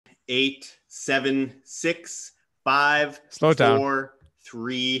8, 7, 6, 5, Slow it down. 4,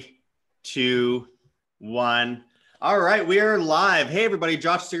 3, 2, 1. All right, we are live. Hey, everybody.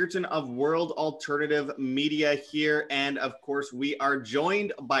 Josh Sigurdsson of World Alternative Media here. And, of course, we are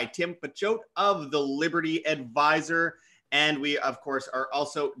joined by Tim Pachote of the Liberty Advisor. And we, of course, are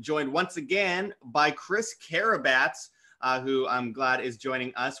also joined once again by Chris Karabatz, who I'm glad is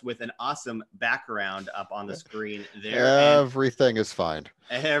joining us with an awesome background up on the screen there. Everything is fine.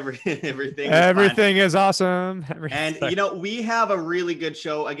 Everything is awesome. And, you know, we have a really good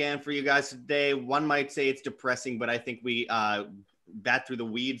show again for you guys today. One might say it's depressing, but I think we bat through the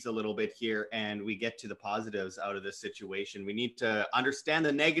weeds a little bit here and we get to the positives out of this situation. We need to understand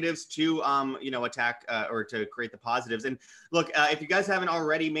the negatives to, attack or to create the positives. And look, if you guys haven't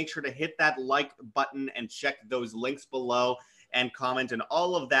already, make sure to hit that like button and check those links below and comment and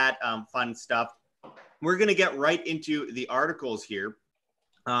all of that fun stuff. We're going to get right into the articles here.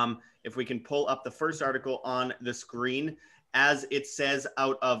 If we can pull up the first article on the screen, as it says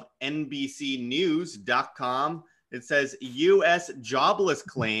out of NBCnews.com, it says U.S. jobless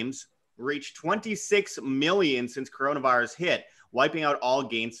claims reached 26 million since coronavirus hit, wiping out all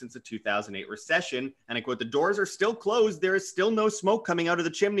gains since the 2008 recession. And I quote, "The doors are still closed. There is still no smoke coming out of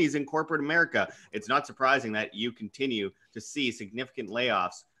the chimneys in corporate America. It's not surprising that you continue to see significant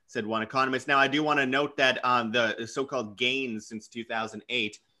layoffs," said one economist. Now, I do want to note that the so-called gains since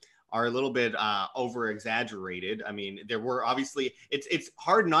 2008 are a little bit over exaggerated. I mean, there were obviously, it's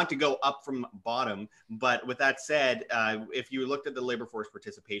hard not to go up from bottom. But with that said, if you looked at the labor force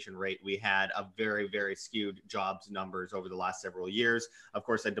participation rate, we had a very, very skewed jobs numbers over the last several years. Of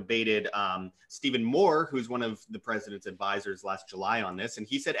course, I debated Stephen Moore, who's one of the president's advisors last July on this. And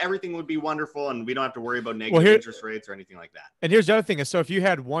he said everything would be wonderful and we don't have to worry about negative interest rates or anything like that. And here's the other thing is, so if you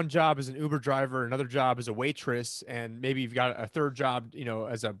had one job as an Uber driver, another job as a waitress, and maybe you've got a third job,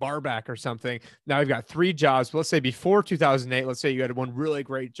 as a bar back or something. Now you've got three jobs. But let's say before 2008, let's say you had one really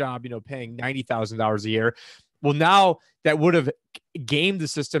great job, paying $90,000 a year. Well, now that would have gamed the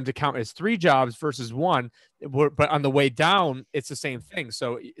system to count as three jobs versus one. But on the way down, it's the same thing.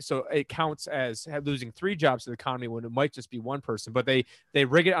 So it counts as losing three jobs to the economy when it might just be one person. But they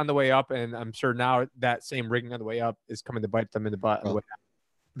rig it on the way up, and I'm sure now that same rigging on the way up is coming to bite them in the butt. Well,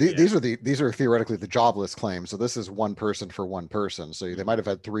 these are theoretically the jobless claims. So this is one person for one person. So they might have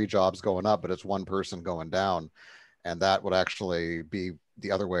had three jobs going up, but it's one person going down, and that would actually be the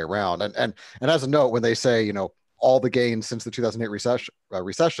other way around. And as a note, when they say all the gains since the 2008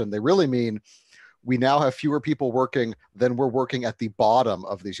 recession, they really mean we now have fewer people working than were working at the bottom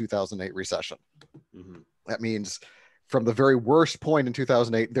of the 2008 recession. Mm-hmm. That means from the very worst point in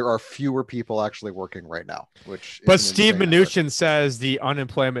 2008, there are fewer people actually working right now, but Steve Mnuchin says the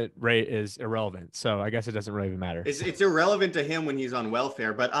unemployment rate is irrelevant. So I guess it doesn't really even matter. It's irrelevant to him when he's on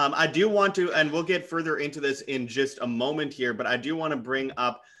welfare. But I do want to, and we'll get further into this in just a moment here, but I do want to bring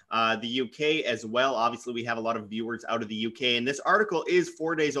up the UK as well. Obviously, we have a lot of viewers out of the UK, and this article is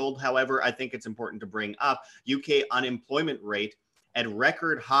 4 days old. However, I think it's important to bring up UK unemployment rate at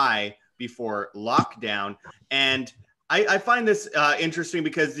record high before lockdown. And I find this interesting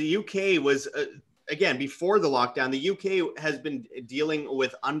because the UK was, again, before the lockdown, the UK has been dealing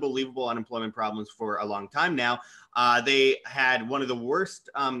with unbelievable unemployment problems for a long time now. They had one of the worst,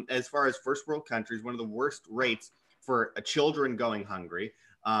 as far as first world countries, one of the worst rates for children going hungry.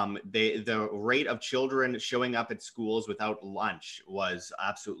 The rate of children showing up at schools without lunch was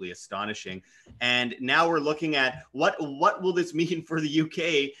absolutely astonishing. And now we're looking at what will this mean for the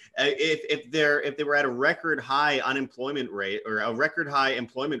UK if they were at a record high unemployment rate or a record high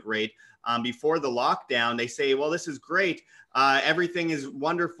employment rate before the lockdown. They say, well, this is great. Everything is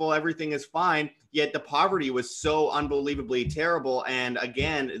wonderful. Everything is fine. Yet the poverty was so unbelievably terrible. And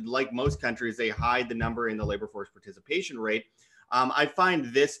again, like most countries, they hide the number in the labor force participation rate. I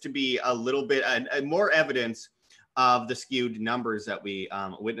find this to be a little bit more evidence of the skewed numbers that we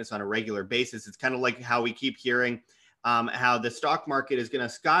witness on a regular basis. It's kind of like how we keep hearing how the stock market is going to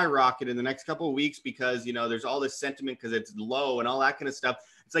skyrocket in the next couple of weeks because, there's all this sentiment because it's low and all that kind of stuff.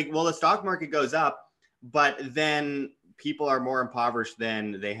 It's like, well, the stock market goes up, but then people are more impoverished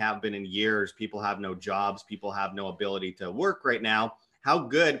than they have been in years. People have no jobs. People have no ability to work right now. How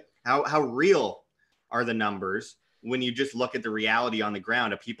real are the numbers? When you just look at the reality on the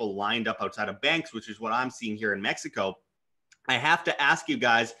ground of people lined up outside of banks, which is what I'm seeing here in Mexico. I have to ask you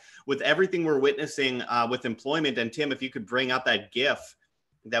guys, with everything we're witnessing with employment, and Tim, if you could bring up that GIF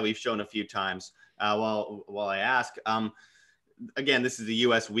that we've shown a few times while I ask. Again, this is the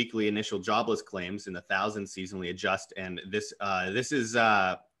U.S. weekly initial jobless claims in the thousands seasonally adjust. And this is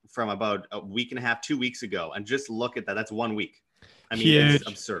from about a week and a half, 2 weeks ago. And just look at that. That's 1 week. I mean, it's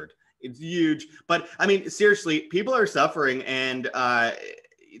absurd. It's huge. But I mean, seriously, people are suffering, and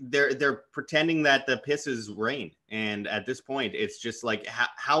they're pretending that the piss is rain. And at this point, it's just like,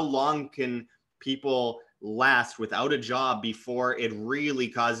 how long can people last without a job before it really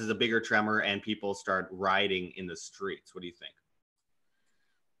causes a bigger tremor and people start rioting in the streets? What do you think?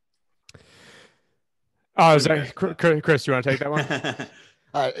 Oh, is that Chris? You want to take that one?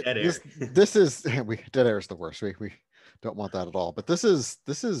 This is dead air is the worst. We don't want that at all. But this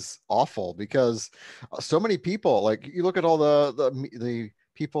is awful because so many people, like, you look at all the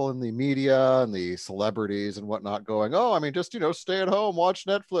people in the media and the celebrities and whatnot going, oh, I mean, just, stay at home, watch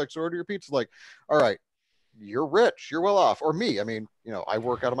Netflix, order your pizza. Like, all right, you're rich, you're well off. Or me, I mean, I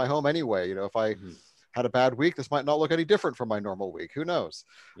work out of my home anyway. If I had a bad week, this might not look any different from my normal week. Who knows?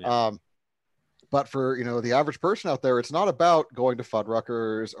 Yeah. But for, the average person out there, it's not about going to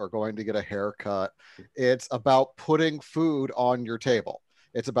Fuddruckers or going to get a haircut. It's about putting food on your table.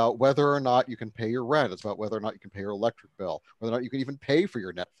 It's about whether or not you can pay your rent. It's about whether or not you can pay your electric bill, whether or not you can even pay for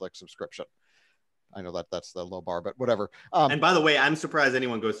your Netflix subscription. I know that's the low bar, but whatever. And by the way, I'm surprised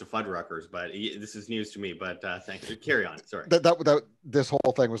anyone goes to Fuddruckers, but this is news to me. But thanks. Carry on. Sorry. This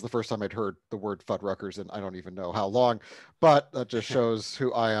whole thing was the first time I'd heard the word Fuddruckers, and I don't even know how long. But that just shows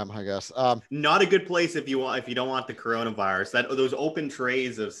who I am, I guess. Not a good place if you don't want the coronavirus. Those open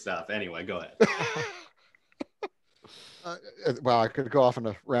trays of stuff. Anyway, go ahead. Well, I could go off on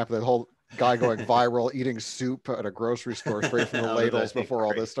a ramp. That whole guy going viral eating soup at a grocery store straight from the ladles before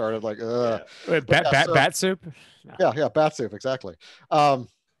all this started. Like, bat soup. No. Yeah, bat soup, exactly.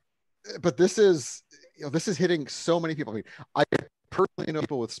 But this is hitting so many people. I mean, I personally know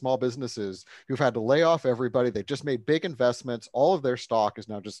people with small businesses who've had to lay off everybody. They just made big investments. All of their stock is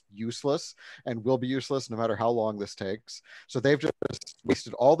now just useless and will be useless no matter how long this takes. So they've just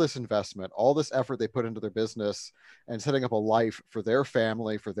wasted all this investment, all this effort they put into their business, and setting up a life for their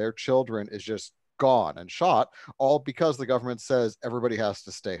family, for their children, is just gone and shot, all because the government says everybody has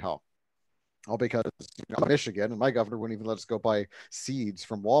to stay home. All because I'm in Michigan and my governor wouldn't even let us go buy seeds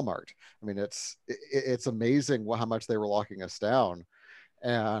from Walmart. I mean, it's amazing how much they were locking us down,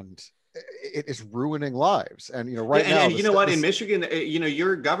 and it is ruining lives. And right now, and in Michigan,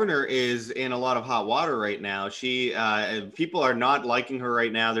 your governor is in a lot of hot water right now. People are not liking her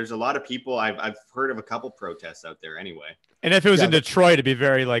right now. There's a lot of people. I've heard of a couple protests out there anyway. And if it was in Detroit, it'd be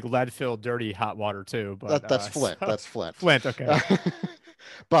very like lead-filled, dirty hot water too. But that's Flint. That's Flint. Flint. Okay.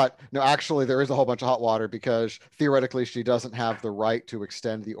 But no, actually, there is a whole bunch of hot water because theoretically she doesn't have the right to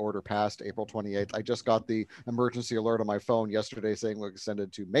extend the order past April 28th. I just got the emergency alert on my phone yesterday saying we're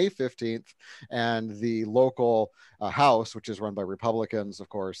extended to May 15th. And the local House, which is run by Republicans, of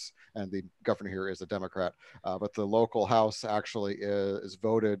course, and the governor here is a Democrat, but the local House actually is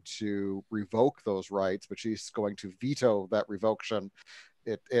voted to revoke those rights, but she's going to veto that revocation.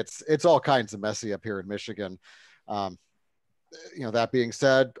 It's all kinds of messy up here in Michigan. That being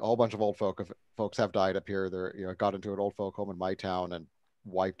said, a whole bunch of old folks have died up here. They're, got into an old folk home in my town and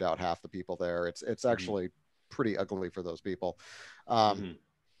wiped out half the people there. It's actually pretty ugly for those people.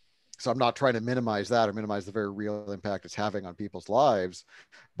 So I'm not trying to minimize that or minimize the very real impact it's having on people's lives,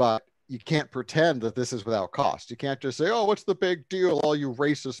 but you can't pretend that this is without cost. You can't just say, oh, what's the big deal? All you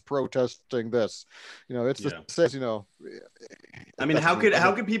racists protesting this, says, I mean, how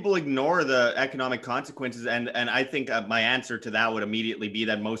could people ignore the economic consequences? And I think my answer to that would immediately be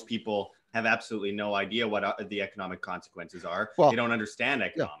that most people have absolutely no idea what the economic consequences are. Well, they don't understand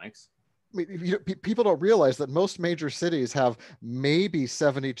economics. Yeah. I mean, people don't realize that most major cities have maybe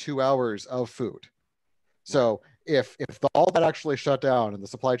 72 hours of food. So if all that actually shut down and the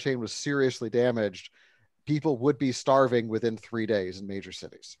supply chain was seriously damaged, people would be starving within 3 days in major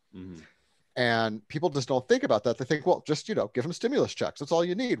cities. And people just don't think about that. They think, well, just, give them stimulus checks. That's all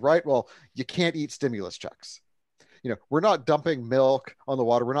you need, right? Well, you can't eat stimulus checks. We're not dumping milk on the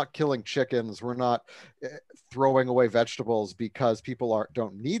water. We're not killing chickens. We're not throwing away vegetables because people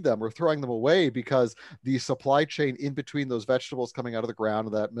don't need them. We're throwing them away because the supply chain in between those vegetables coming out of the ground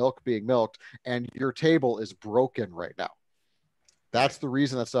and that milk being milked and your table is broken right now. That's the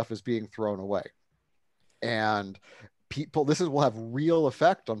reason that stuff is being thrown away. And will have real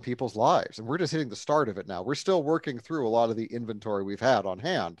effect on people's lives. And we're just hitting the start of it now. We're still working through a lot of the inventory we've had on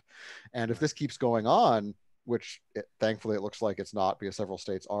hand. And if this keeps going on, which thankfully it looks like it's not because several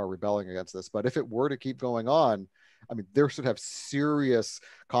states are rebelling against this. But if it were to keep going on, I mean, there should have serious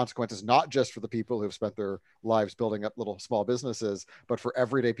consequences, not just for the people who've spent their lives building up little small businesses, but for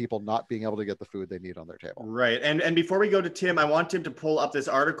everyday people not being able to get the food they need on their table. Right. And before we go to Tim, I want Tim to pull up this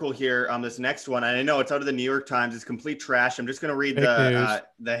article here on this next one. And I know it's out of the New York Times. It's complete trash. I'm just going to read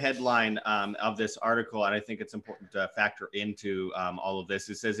the headline of this article. And I think it's important to factor into all of this.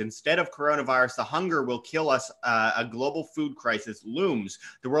 It says, instead of coronavirus, the hunger will kill us. A global food crisis looms.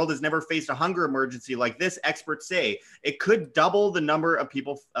 The world has never faced a hunger emergency like this, experts say. It could double the number of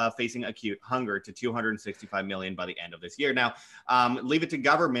people facing acute hunger to 265 million by the end of this year. Now, leave it to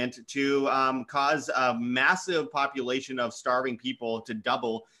government to cause a massive population of starving people to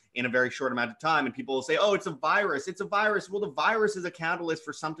double in a very short amount of time. And people will say, oh, it's a virus. It's a virus. Well, the virus is a catalyst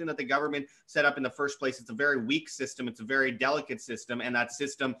for something that the government set up in the first place. It's a very weak system. It's a very delicate system. And that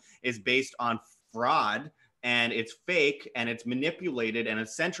system is based on fraud, and it's fake, and it's manipulated, and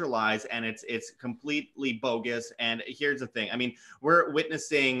it's centralized, and it's completely bogus. And here's the thing. I mean, we're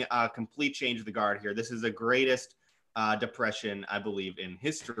witnessing a complete change of the guard here. This is the greatest depression, I believe, in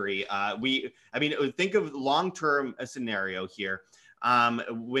history. Think of long-term scenario here.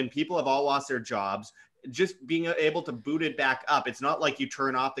 When people have all lost their jobs, just being able to boot it back up. It's not like you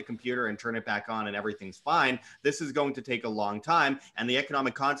turn off the computer and turn it back on and everything's fine. This is going to take a long time, and the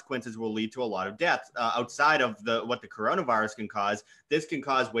economic consequences will lead to a lot of deaths. Outside of what the coronavirus can cause, this can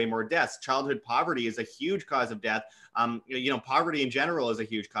cause way more deaths. Childhood poverty is a huge cause of death. Poverty in general is a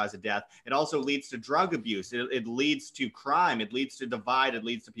huge cause of death. It also leads to drug abuse. It leads to crime. It leads to divide. It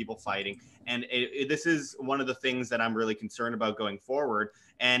leads to people fighting. And this is one of the things that I'm really concerned about going forward.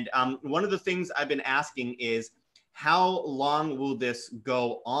 And one of the things I've been asking is, how long will this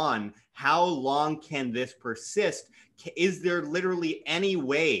go on? How long can this persist? Is there literally any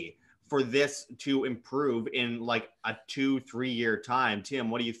way for this to improve in like a 2-3 year time? Tim,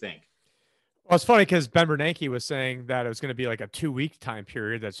 what do you think? Well, it's funny because Ben Bernanke was saying that it was going to be like a 2-week time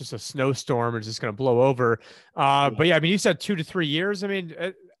period. That's just a snowstorm. It's just going to blow over. But yeah, I mean, you said 2 to 3 years. I mean,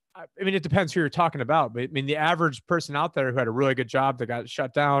 it depends who you're talking about, but I mean, the average person out there who had a really good job that got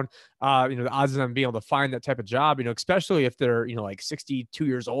shut down, the odds of them being able to find that type of job, especially if they're, like 62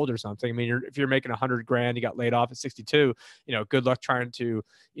 years old or something. I mean, if you're making $100,000, you got laid off at 62, good luck trying to,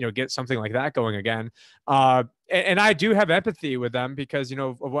 get something like that going again. And I do have empathy with them because,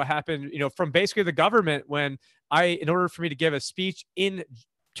 of what happened, from basically the government when in order for me to give a speech in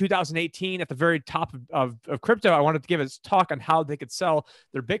 2018 at the very top of crypto, I wanted to give a talk on how they could sell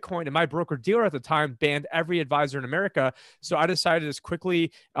their Bitcoin. And my broker dealer at the time banned every advisor in America. So I decided as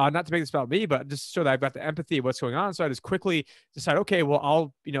quickly, not to make this about me, but just so that I've got the empathy of what's going on. So I just quickly decided, okay, well,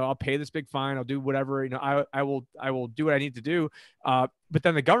 I'll pay this big fine. I'll do whatever, I will do what I need to do. But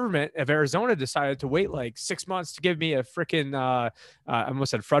then the government of Arizona decided to wait like 6 months to give me a freaking, I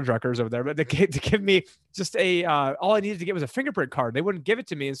almost said Fuddruckers over there, but to give me just all I needed to get was a fingerprint card. They wouldn't give it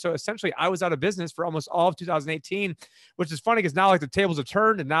to me. And so essentially I was out of business for almost all of 2018, which is funny because now like the tables have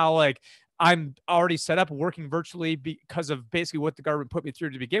turned and now like I'm already set up working virtually because of basically what the government put me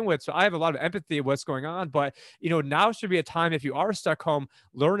through to begin with. So I have a lot of empathy of what's going on, but now should be a time if you are stuck home,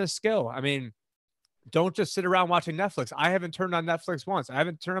 learn a skill. I mean, don't just sit around watching Netflix. I haven't turned on Netflix once. I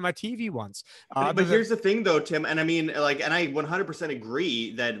haven't turned on my TV once. But here's the thing though, Tim, and I mean, and I 100%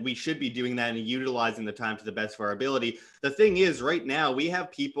 agree that we should be doing that and utilizing the time to the best of our ability. The thing is, right now, we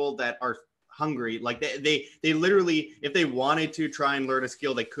have people that are hungry. Like they literally, if they wanted to try and learn a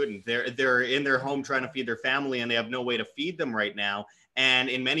skill, they couldn't. They're in their home trying to feed their family and they have no way to feed them right now. And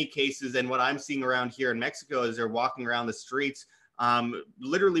in many cases, and what I'm seeing around here in Mexico is they're walking around the streets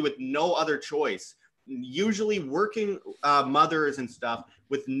literally with no other choice. Usually working mothers and stuff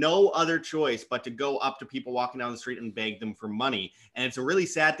with no other choice but to go up to people walking down the street and beg them for money. And it's a really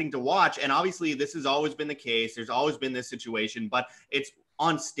sad thing to watch. And obviously this has always been the case. There's always been this situation, but it's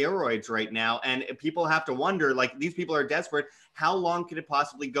on steroids right now. And people have to wonder, like, these people are desperate. How long can it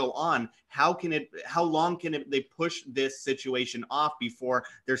possibly go on? How long can they push this situation off before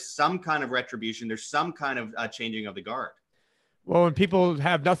there's some kind of retribution? There's some kind of changing of the guard. Well, when people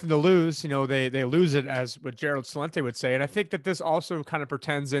have nothing to lose, they lose it, as what Gerald Celente would say. And I think that this also kind of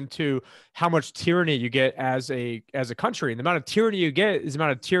pretends into how much tyranny you get as a country. And the amount of tyranny you get is the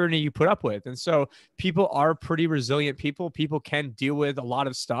amount of tyranny you put up with. And so people are pretty resilient people. People can deal with a lot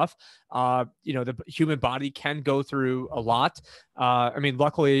of stuff. The human body can go through a lot. I mean,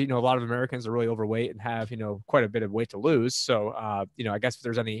 luckily, a lot of Americans are really overweight and have, quite a bit of weight to lose. So, I guess if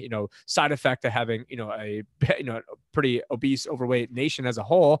there's any, side effect to having, a pretty obese, overweight nation as a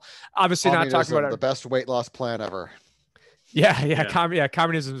whole, obviously not talking about the best weight loss plan ever. Yeah.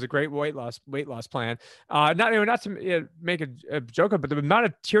 Communism is a great weight loss plan. Not to make a joke of, but the amount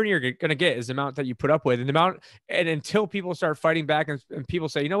of tyranny you're going to get is the amount that you put up with, and until people start fighting back and people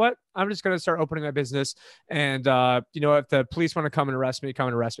say, you know what, I'm just going to start opening my business, and if the police want to come and arrest me, come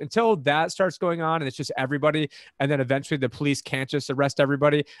and arrest me. Until that starts going on, and it's just everybody, and then eventually the police can't just arrest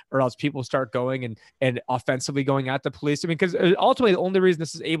everybody, or else people start going and offensively going at the police. I mean, because ultimately the only reason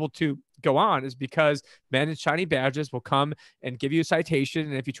this is able to go on is because men in shiny badges will come and give you a citation,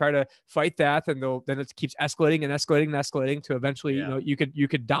 and if you try to fight that, then it keeps escalating and escalating and escalating to eventually you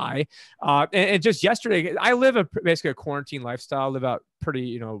could die. And just yesterday, I live basically a quarantine lifestyle. I live out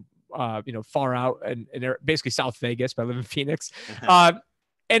pretty far out and basically South Vegas, but I live in Phoenix.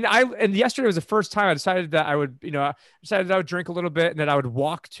 And yesterday was the first time I decided that I would drink a little bit, and then I would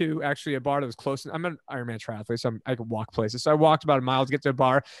walk to actually a bar that was close. I'm an Ironman triathlete, so I could walk places. So I walked about a mile to get to a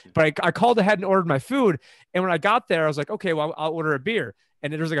bar, but I called ahead and ordered my food. And when I got there, I was like, okay, well, I'll order a beer.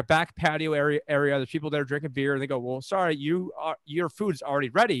 And there's like a back patio area. There's people there drinking beer, and they go, well, sorry, your food's already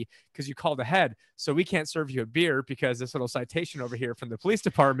ready because you called ahead. So we can't serve you a beer because this little citation over here from the police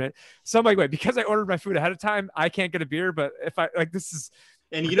department. So I'm like, wait, because I ordered my food ahead of time, I can't get a beer. But if I this is,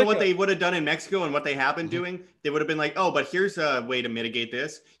 and you know what they would have done in Mexico and what they have been doing? They would have been like, oh, but here's a way to mitigate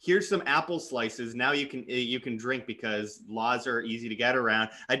this. Here's some apple slices. Now you can drink because laws are easy to get around.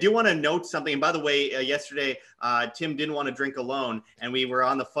 I do want to note something. And by the way, yesterday, Tim didn't want to drink alone, and we were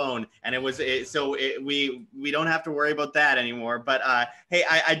on the phone, and we don't have to worry about that anymore. But hey,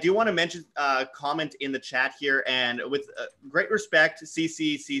 I do want to mention a comment in the chat here, and with great respect,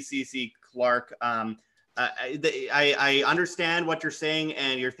 CC Clark. I understand what you're saying,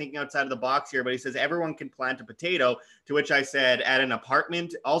 and you're thinking outside of the box here, but he says everyone can plant a potato, to which I said at an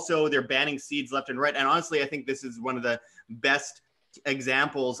apartment. Also, they're banning seeds left and right. And honestly, I think this is one of the best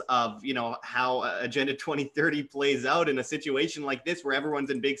examples of how Agenda 2030 plays out in a situation like this, where everyone's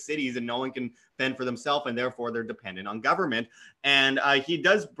in big cities and no one can fend for themselves, and therefore they're dependent on government. And he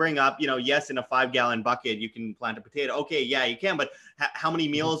does bring up, yes, in a 5-gallon bucket you can plant a potato. Okay, yeah, you can, but how many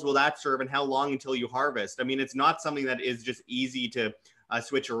meals will that serve, and how long until you harvest? I mean, it's not something that is just easy to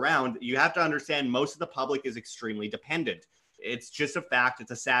switch around. You have to understand most of the public is extremely dependent. It's just a fact.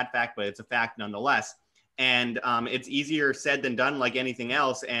 It's a sad fact, but it's a fact nonetheless. And it's easier said than done, like anything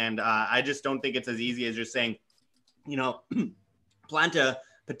else. And I just don't think it's as easy as just saying, plant a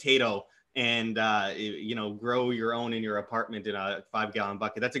potato and grow your own in your apartment in a 5-gallon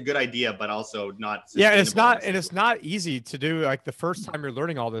bucket. That's a good idea, but also not. Yeah, and it's not easy to do. Like the first time you're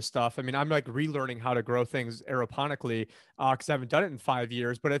learning all this stuff. I mean, I'm like relearning how to grow things aeroponically because I haven't done it in 5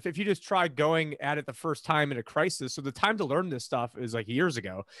 years. But if you just try going at it the first time in a crisis, so the time to learn this stuff is like years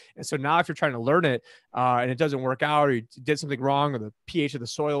ago. And so now if you're trying to learn it and it doesn't work out, or you did something wrong, or the pH of the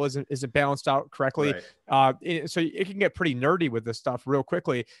soil isn't balanced out correctly, right. So it can get pretty nerdy with this stuff real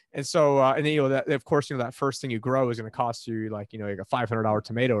quickly. And so and then that of course that first thing you grow is going to cost you like a $500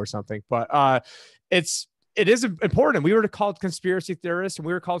 tomato or something. But it is important. We were called conspiracy theorists, and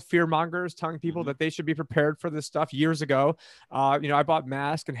we were called fear mongers, telling people that they should be prepared for this stuff years ago. I bought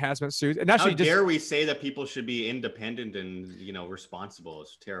masks and hazmat suits. And actually, how dare we say that people should be independent and responsible?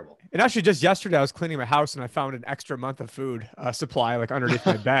 It's terrible. And actually, just yesterday, I was cleaning my house and I found an extra month of food supply like underneath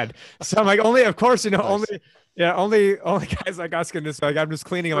my bed. So I'm like, only guys like us can just like I'm just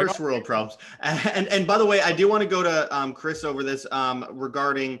cleaning. First world problems. And by the way, I do want to go to Chris over this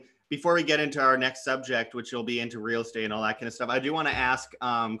regarding. Before we get into our next subject, which will be into real estate and all that kind of stuff, I do want to ask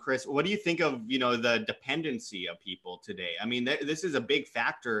Chris, what do you think of, the dependency of people today? I mean, this is a big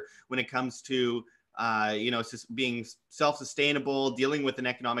factor when it comes to, being self-sustainable, dealing with an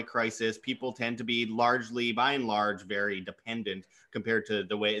economic crisis. People tend to be by and large, very dependent compared to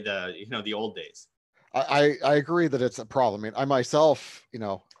the way the old days. I agree that it's a problem. I mean, I myself,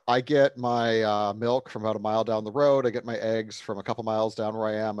 I get my milk from about a mile down the road. I get my eggs from a couple miles down where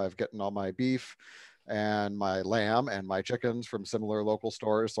I am. I've gotten all my beef and my lamb and my chickens from similar local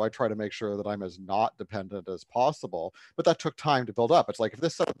stores. So I try to make sure that I'm as not dependent as possible. But that took time to build up. It's like if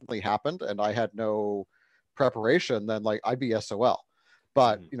this suddenly happened and I had no preparation, then like I'd be SOL.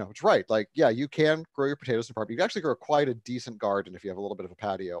 But it's right. Like, yeah, you can grow your potatoes in an apartment. You can actually grow quite a decent garden if you have a little bit of a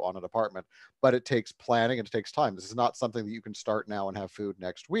patio on an apartment, but it takes planning and it takes time. This is not something that you can start now and have food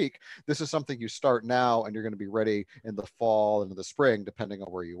next week. This is something you start now and you're going to be ready in the fall and in the spring, depending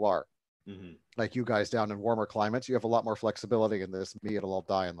on where you are. Mm-hmm. Like you guys down in warmer climates, you have a lot more flexibility in this. Me, it'll all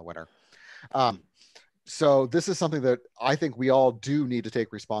die in the winter. So this is something that I think we all do need to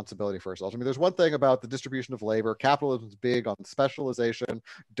take responsibility for ourselves. I mean, there's one thing about the distribution of labor. Capitalism is big on specialization.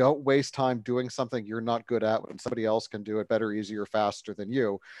 Don't waste time doing something you're not good at when somebody else can do it better, easier, faster than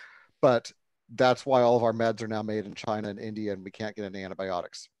you. But that's why all of our meds are now made in China and India, and we can't get any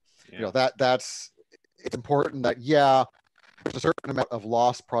antibiotics. Yeah. You know, that's it's important that, yeah, there's a certain amount of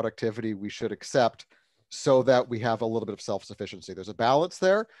lost productivity we should accept so that we have a little bit of self-sufficiency. There's a balance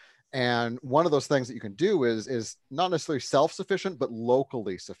there. And one of those things that you can do is not necessarily self-sufficient, but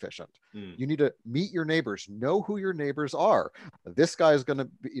locally sufficient. You need to meet your neighbors, know who your neighbors are. This guy is going to,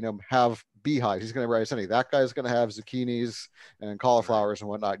 you know, have beehives. He's going to raise honey. That guy is going to have zucchinis and cauliflowers and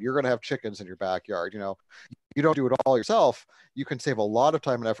whatnot. You're going to have chickens in your backyard. You know, you don't do it all yourself. You can save a lot of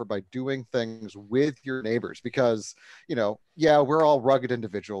time and effort by doing things with your neighbors, because, you know, yeah, we're all rugged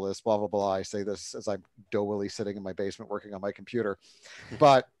individualists, blah, blah, blah. I say this as I'm doughily sitting in my basement working on my computer,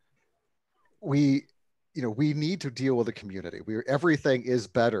 but we need to deal with a community. Everything is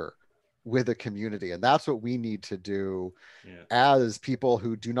better with a community, and that's what we need to do. As people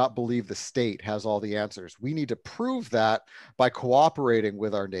who do not believe the state has all the answers. We need to prove that by cooperating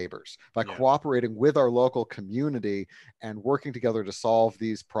with our neighbors, by cooperating with our local community, and working together to solve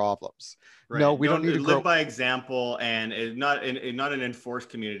these problems. No, we don't need to live by example, and not an enforced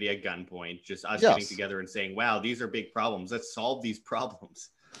community at gunpoint, just us getting together and saying, wow, these are big problems, let's solve these problems.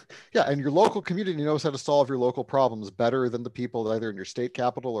 Yeah, and your local community knows how to solve your local problems better than the people either in your state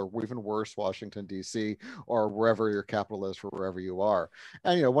capital or even worse, Washington, D.C., or wherever your capital is for wherever you are.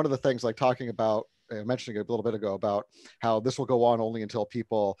 And, you know, one of the things like talking about, mentioning a little bit ago about how this will go on only until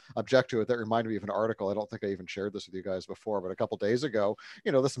people object to it, that reminded me of an article. I don't think I even shared this with you guys before, but a couple days ago,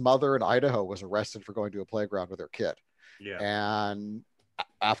 you know, this mother in Idaho was arrested for going to a playground with her kid. And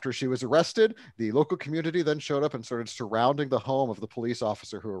after she was arrested, the local community then showed up and started surrounding the home of the police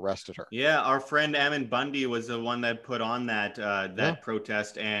officer who arrested her. Yeah, our friend Ammon Bundy was the one that put on that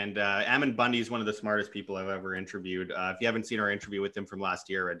protest, and Ammon Bundy is one of the smartest people I've ever interviewed. If you haven't seen our interview with him from last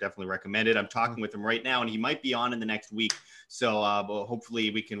year, I definitely recommend it. I'm talking with him right now, and he might be on in the next week, so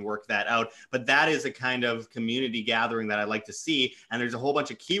hopefully we can work that out. But that is a kind of community gathering that I like to see, and there's a whole bunch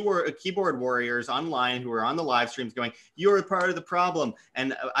of keyboard warriors online who are on the live streams going, "You're part of the problem,"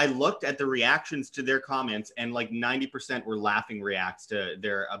 and I looked at the reactions to their comments, and like 90% were laughing reacts to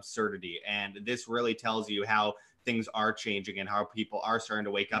their absurdity. And this really tells you how things are changing and how people are starting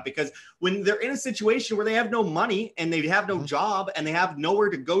to wake up, because when they're in a situation where they have no money and they have no job and they have nowhere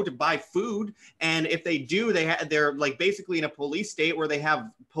to go to buy food, and if they do, they're like basically in a police state where they have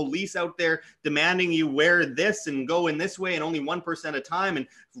police out there demanding you wear this and go in this way and only 1% at a time, and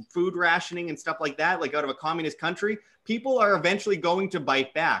food rationing and stuff like that, like out of a communist country, people are eventually going to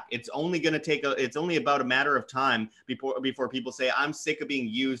bite back. It's only going to it's only about a matter of time before people say, I'm sick of being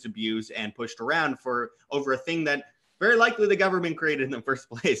used, abused, and pushed around over a thing that very likely the government created in the first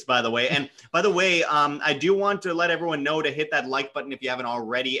place, by the way. And by the way, I do want to let everyone know to hit that like button if you haven't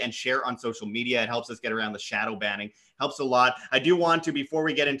already, and share on social media. It helps us get around the shadow banning. Helps a lot. I do want to, before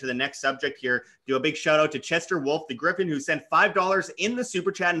we get into the next subject here, do a big shout out to Chester Wolf, the Griffin, who sent $5 in the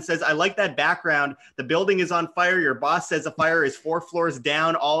super chat and says, I like that background. The building is on fire. Your boss says the fire is 4 floors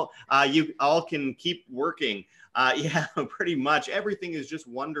down. You all can keep working. Yeah, pretty much. Everything is just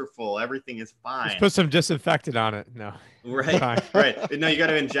wonderful. Everything is fine. Just put some disinfectant on it. No. Right. Right. No, you got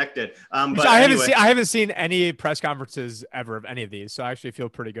to inject it. But I anyway. haven't seen any press conferences ever of any of these, so I actually feel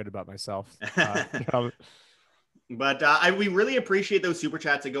pretty good about myself. But we really appreciate those super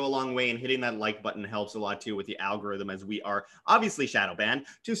chats that go a long way, and hitting that like button helps a lot too with the algorithm, as we are obviously shadow banned,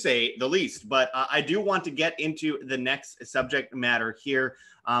 to say the least. But I do want to get into the next subject matter here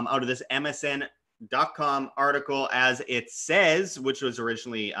out of this MSN.com article, as it says, which was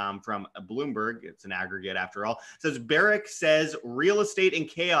originally from Bloomberg. It's an aggregate after all. It says, Barrick says real estate in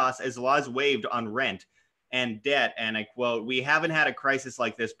chaos as laws waived on rent and debt, and I quote, "We haven't had a crisis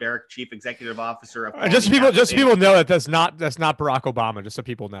like this." Barrick Chief Executive Officer of just so people know that that's not Barack Obama. Just so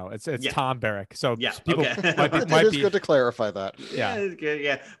people know, it's Tom Barrick. So people might it is good to clarify that. Yeah, it's good.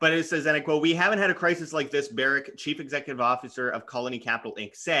 Yeah, but it says, and I quote, "We haven't had a crisis like this," Barrick Chief Executive Officer of Colony Capital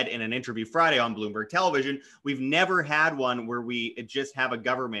Inc. said in an interview Friday on Bloomberg Television. "We've never had one where we just have a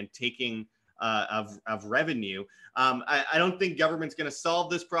government taking of revenue. I don't think government's going to solve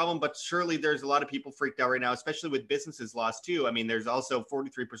this problem, but surely there's a lot of people freaked out right now, especially with businesses lost too. I mean, there's also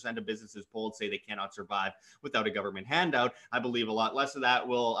 43% of businesses polled say they cannot survive without a government handout. I believe a lot less of that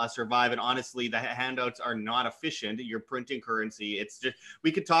will survive. And honestly, the handouts are not efficient. You're printing currency. It's just,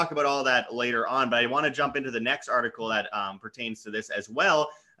 we could talk about all that later on, but I want to jump into the next article that pertains to this as well,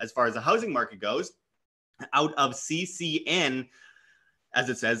 as far as the housing market goes. Out of CCN, As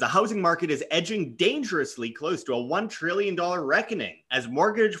it says, the housing market is edging dangerously close to a $1 trillion reckoning. As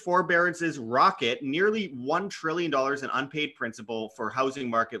mortgage forbearances rocket, nearly $1 trillion in unpaid principal for housing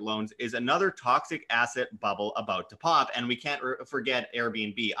market loans is another toxic asset bubble about to pop. And we can't forget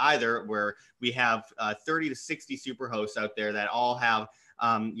Airbnb either, where we have 30 to 60 super hosts out there that all have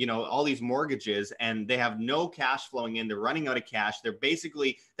all these mortgages, and they have no cash flowing in. They're running out of cash. They're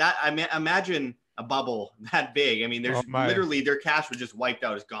basically that. Imagine a bubble that big. I mean, there's literally their cash was just wiped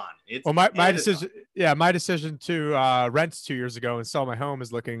out. It's gone. It's my decision. Yeah, my decision to rent 2 years ago and sell my home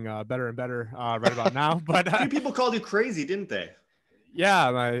is looking better and better right about now. But a few people called you crazy, didn't they?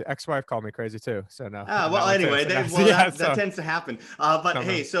 Yeah, my ex-wife called me crazy too. So no. Well, anyway, that tends to happen. But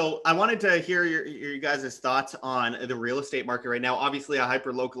hey, so I wanted to hear your guys' thoughts on the real estate market right now. Obviously, a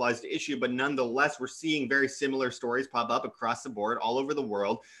hyper-localized issue, but nonetheless, we're seeing very similar stories pop up across the board, all over the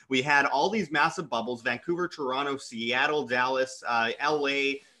world. We had all these massive bubbles: Vancouver, Toronto, Seattle, Dallas,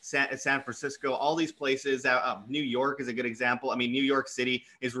 LA. San Francisco, all these places. New York is a good example. I mean, New York City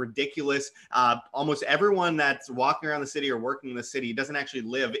is ridiculous. Almost everyone that's walking around the city or working in the city doesn't actually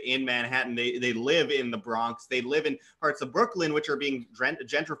live in Manhattan. They live in the Bronx. They live in parts of Brooklyn, which are being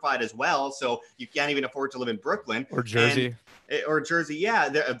gentrified as well. So you can't even afford to live in Brooklyn. Or Jersey. Yeah.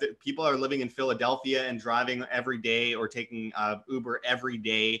 The people are living in Philadelphia and driving every day or taking Uber every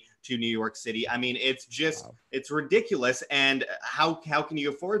day to New York City. I mean, it's just, It's ridiculous. And how can you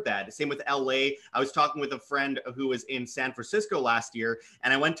afford that? Same with LA. I was talking with a friend who was in San Francisco last year,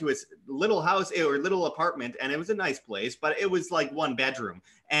 and I went to his little house or little apartment, and it was a nice place, but it was like 1 bedroom.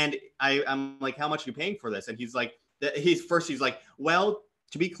 And I'm like, how much are you paying for this? And he's like, well,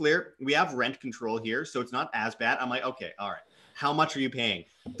 to be clear, we have rent control here, so it's not as bad. I'm like, okay, all right. How much are you paying?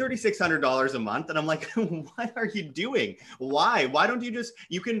 $3,600 a month. And I'm like, what are you doing? Why don't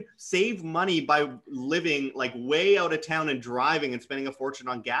you can save money by living like way out of town and driving and spending a fortune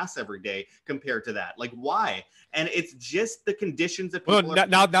on gas every day compared to that. Like, why? And it's just the conditions that people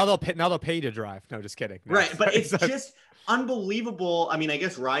now they'll pay you to drive. No, just kidding. No. Right. But it's just unbelievable. I mean, I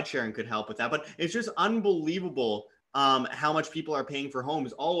guess ride sharing could help with that, but it's just unbelievable how much people are paying for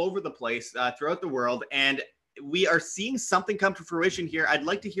homes all over the place throughout the world. And we are seeing something come to fruition here. I'd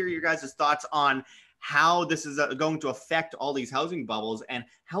like to hear your guys' thoughts on how this is going to affect all these housing bubbles, and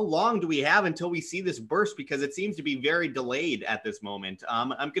how long do we have until we see this burst, because it seems to be very delayed at this moment.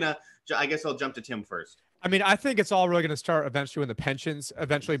 I guess I'll jump to Tim first. I mean, I think it's all really going to start eventually when the pensions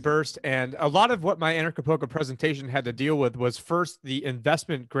eventually burst. And a lot of what my Anarchapulco presentation had to deal with was first the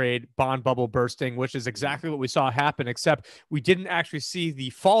investment grade bond bubble bursting, which is exactly what we saw happen, except we didn't actually see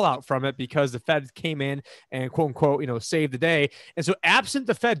the fallout from it because the Fed came in and quote unquote, saved the day. And so absent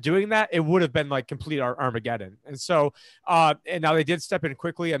the Fed doing that, it would have been like complete Armageddon. And so, and now they did step in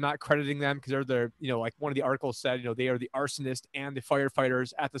quickly. I'm not crediting them because they're like one of the articles said, they are the arsonist and the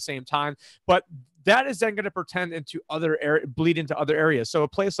firefighters at the same time. But that is then going to bleed into other areas. So a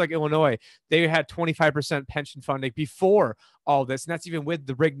place like Illinois, they had 25% pension funding before all this. And that's even with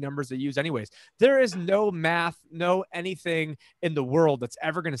the rigged numbers they use anyways. There is no math, no anything in the world that's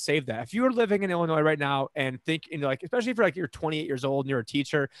ever going to save that. If you are living in Illinois right now and think, especially if you're 28 years old and you're a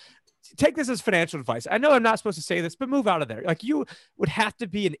teacher, take this as financial advice. I know I'm not supposed to say this, but move out of there. Like, you would have to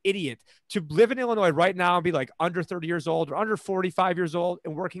be an idiot to live in Illinois right now and be like under 30 years old or under 45 years old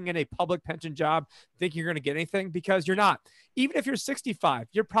and working in a public pension job, thinking you're going to get anything, because you're not. Even if you're 65,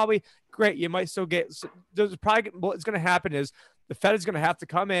 you're probably great. You might still get, what's going to happen is the Fed is going to have to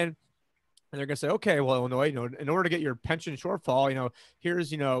come in and they're going to say, okay, well, Illinois, in order to get your pension shortfall,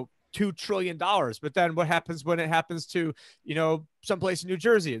 here's, $2 trillion. But then what happens when it happens to, someplace in New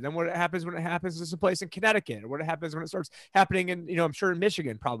Jersey? And then what happens when it happens to someplace in Connecticut? Or what happens when it starts happening in, I'm sure in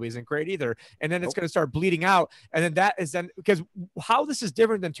Michigan probably isn't great either. And then it's going to start bleeding out. And then that is because how this is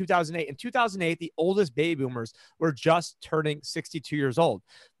different than 2008. In 2008, the oldest baby boomers were just turning 62 years old.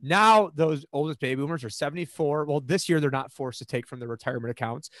 Now those oldest baby boomers are 74. Well, this year they're not forced to take from their retirement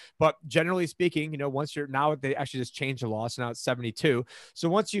accounts, but generally speaking, once they actually just changed the law. So now it's 72. So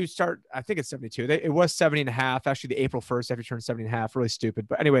once you start, I think it's 72. It was 70 and a half. Actually, the April 1st, after you turn 70 and a half, really stupid.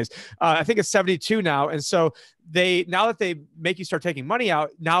 But anyways, I think it's 72 now. And so now that they make you start taking money out,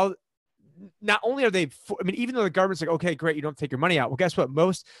 now not only are they, even though the government's like, okay, great, you don't take your money out. Well, guess what?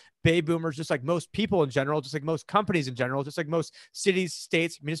 Most baby boomers, just like most people in general, just like most companies in general, just like most cities,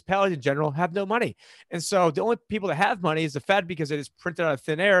 states, municipalities in general, have no money. And so the only people that have money is the Fed, because it is printed out of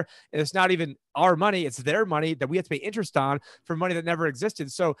thin air, and it's not even our money, it's their money that we have to pay interest on for money that never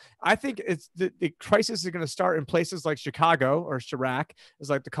existed. So I think it's the crisis is going to start in places like Chicago, or Chirac, as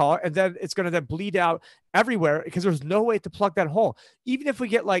I like to call it, and then it's going to then bleed out everywhere, because there's no way to plug that hole. Even if we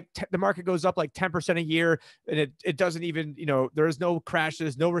get like the market goes up like 10% a year, and it doesn't even, there is no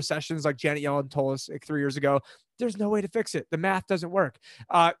crashes, no recessions like Janet Yellen told us like 3 years ago, there's no way to fix it. The math doesn't work.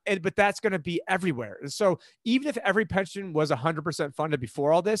 But that's going to be everywhere. And so even if every pension was 100% funded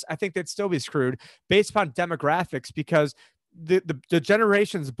before all this, I think they'd still be screwed based upon demographics, because the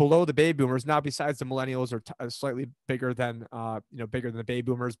generations below the baby boomers now, besides the millennials, are slightly bigger than bigger than the baby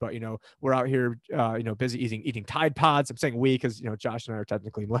boomers, but we're out here busy eating Tide Pods. I'm saying we, because Josh and I are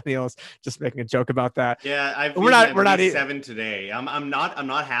technically millennials, just making a joke about that. Yeah, we're not eating 7 today. I'm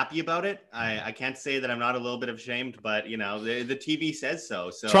not happy about it. I can't say that I'm not a little bit ashamed, but the TV says so.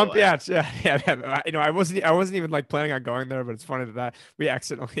 So Trump, yeah. I wasn't even like planning on going there, but it's funny that we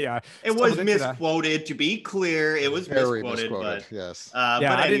accidentally it was misquoted. To be clear, it was Very misquoted. But yes.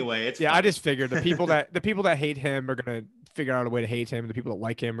 But anyway, it's I just figured the people that hate him are gonna figure out a way to hate him. The people that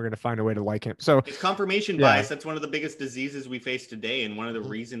like him are going to find a way to like him. So it's confirmation bias. That's one of the biggest diseases we face today. And one of the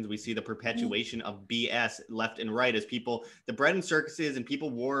reasons we see the perpetuation of BS left and right is the bread and circuses, and people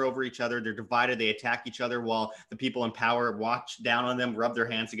war over each other. They're divided. They attack each other, while the people in power watch down on them, rub their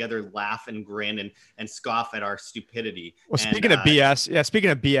hands together, laugh and grin and scoff at our stupidity. Well, speaking of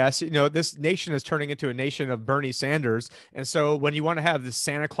BS, this nation is turning into a nation of Bernie Sanders. And so when you want to have the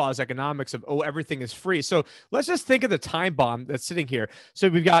Santa Claus economics of, everything is free. So let's just think of the time bomb that's sitting here. So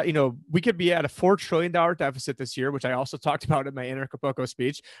we've got, we could be at a $4 trillion deficit this year, which I also talked about in my Inter Capocco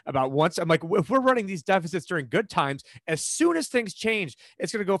speech about once. I'm like, if we're running these deficits during good times, as soon as things change,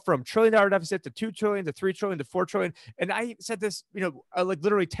 it's going to go from $1 trillion deficit to $2 trillion to $3 trillion to $4 trillion. And I said this, like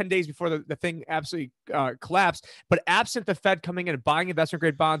literally 10 days before the thing absolutely collapsed. But absent the Fed coming in and buying investment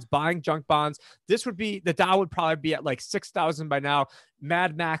grade bonds, buying junk bonds, the Dow would probably be at like 6,000 by now.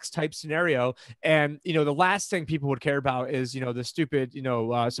 Mad Max type scenario. And the last thing people would care about is the stupid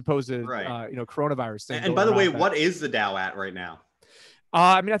supposed coronavirus thing. And by the way, what is the Dow at right now?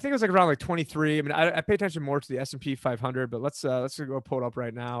 I think it was like around like 23. I mean, I pay attention more to the S&P 500, but let's go pull it up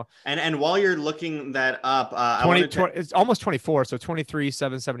right now. And while you're looking that up, 20, it's almost 24, so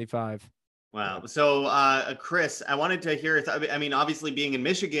 23,775. Wow. So Chris, I wanted to hear. Obviously, being in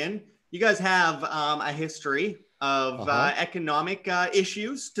Michigan, you guys have a history of economic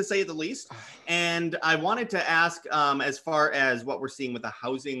issues, to say the least. And I wanted to ask, as far as what we're seeing with the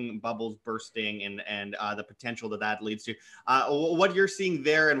housing bubbles bursting and the potential that leads to, what you're seeing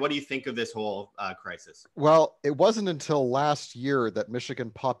there, and what do you think of this whole crisis? Well, it wasn't until last year that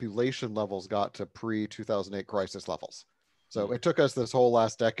Michigan population levels got to pre-2008 crisis levels. So it took us this whole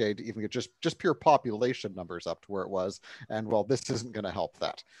last decade to even get just pure population numbers up to where it was. And well, this isn't going to help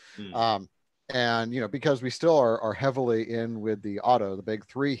that. And, because we still are heavily in with the big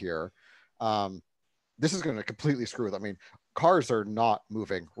three here, this is going to completely screw with. I mean, cars are not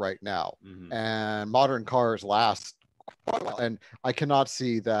moving right now, and modern cars last quite a while. And I cannot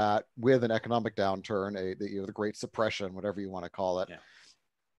see that with an economic downturn, the Great Suppression, whatever you want to call it,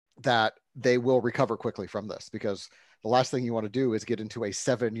 that they will recover quickly from this, because the last thing you want to do is get into a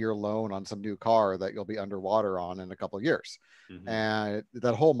 7-year loan on some new car that you'll be underwater on in a couple of years. And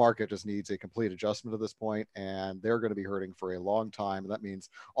that whole market just needs a complete adjustment at this point, and they're going to be hurting for a long time. And that means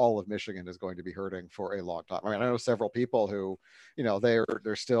all of Michigan is going to be hurting for a long time. I mean, I know several people who,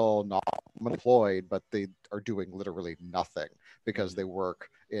 they're still not employed, but they are doing literally nothing because they work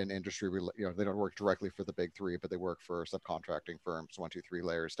in industry. They don't work directly for the big three, but they work for subcontracting firms 1, 2, 3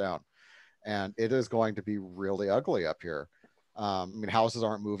 layers down. And it is going to be really ugly up here. Houses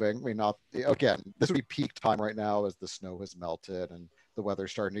aren't moving. Again, this would be peak time right now as the snow has melted and the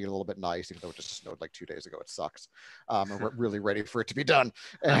weather's starting to get a little bit nice, even though it just snowed like 2 days ago. It sucks. And we're really ready for it to be done.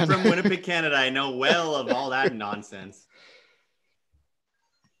 I'm from Winnipeg, Canada. I know well of all that nonsense.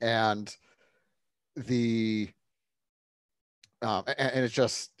 And it's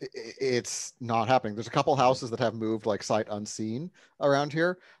not happening. There's a couple houses that have moved like sight unseen around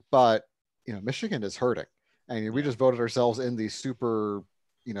here, but Michigan is hurting. And we just voted ourselves in the super,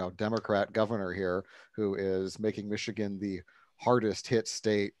 Democrat governor here, who is making Michigan the hardest hit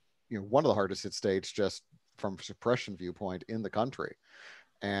state, one of the hardest hit states just from a suppression viewpoint in the country.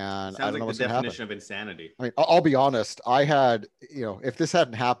 And sounds like the definition of insanity. I mean, I'll be honest. I had, if this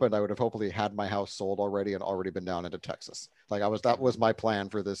hadn't happened, I would have hopefully had my house sold already and already been down into Texas. That was my plan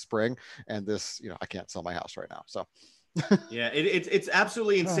for this spring. And this, I can't sell my house right now. So Yeah, it's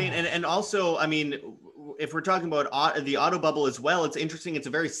absolutely insane. And also, I mean, if we're talking about the auto bubble as well, it's interesting. It's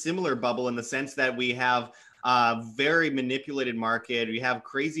a very similar bubble in the sense that we have a very manipulated market. We have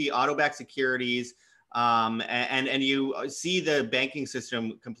crazy auto-backed securities. And you see the banking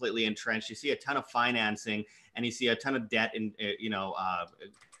system completely entrenched. You see a ton of financing, and you see a ton of debt in,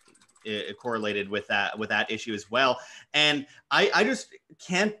 correlated with that issue as well. And I just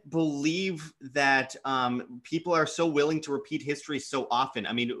can't believe that people are so willing to repeat history so often.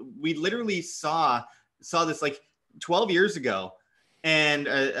 I mean, we literally saw this like 12 years ago, and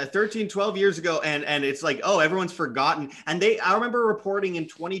 13, 12 years ago, and it's like, oh, everyone's forgotten. And I remember reporting in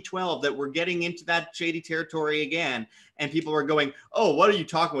 2012 that we're getting into that shady territory again, and people were going, oh, what are you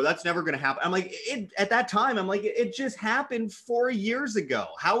talking about? That's never going to happen. I'm like, at that time, I'm like, it just happened 4 years ago.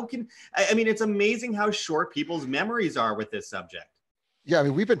 I mean, it's amazing how short people's memories are with this subject. Yeah, I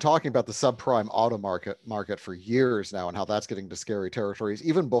mean, we've been talking about the subprime auto market for years now, and how that's getting to scary territories.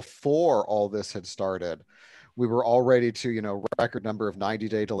 Even before all this had started, we were already to, record number of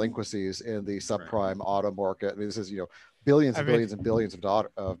 90-day delinquencies in the subprime auto market. I mean, this is, billions and billions and billions of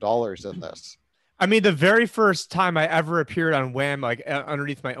dollars in this. I mean, the very first time I ever appeared on WAM, like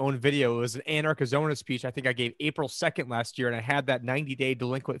underneath my own video, it was an Anarchizona speech. I think I gave April 2nd last year, and I had that 90-day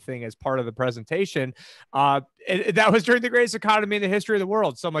delinquent thing as part of the presentation. That was during the greatest economy in the history of the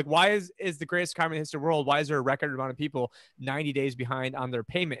world. So I'm like, why is the greatest economy in the history of the world? Why is there a record amount of people 90 days behind on their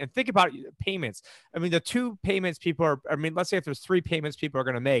payment? And think about payments. I mean, the two payments people are, I mean, let's say if there's 3 payments people are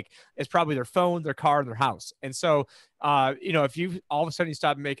going to make, it's probably their phone, their car, and their house. And so if you all of a sudden you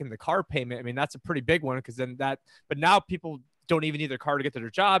stop making the car payment, I mean, that's a pretty big one, because then but now people don't even need their car to get to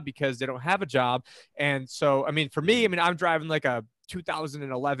their job because they don't have a job. And so, I mean, for me, I mean, I'm driving like a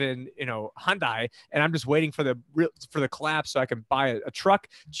 2011, Hyundai, and I'm just waiting for the collapse so I can buy a truck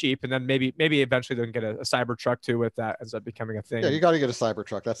cheap, and then maybe eventually they can get a cyber truck too, if that ends up becoming a thing. Yeah, you got to get a cyber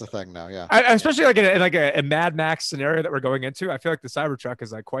truck. That's the thing now. Yeah, especially like in a Mad Max scenario that we're going into. I feel like the cyber truck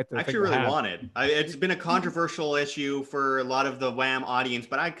is like quite the. I actually really want it. It's been a controversial issue for a lot of the WAM audience,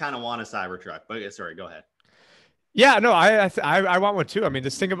 but I kind of want a cyber truck. But sorry, go ahead. Yeah, no, I want one too. I mean,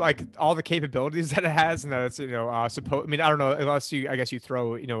 just think of like all the capabilities that it has, and that it's I mean, I don't know, unless I guess you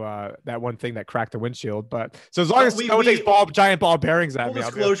throw that one thing that cracked the windshild. But so as long as no one takes giant ball bearings at me.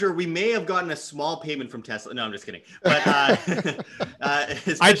 Full disclosure, we may have gotten a small payment from Tesla. No, I'm just kidding. But I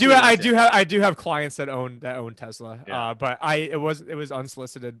do have clients that own Tesla. Yeah. But it was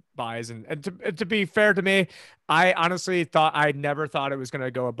unsolicited buys, and to be fair to me, I never thought it was going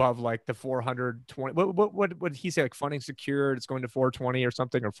to go above like the 420. What would he say? Like funding secured, it's going to 420 or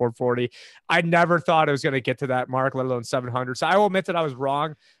something, or 440. I never thought it was going to get to that mark, let alone 700. So I will admit that I was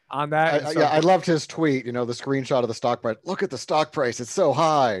wrong on that. I loved his tweet. The screenshot of the stock price. Look at the stock price; it's so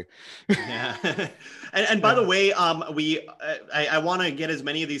high. Yeah. And by the way, I want to get as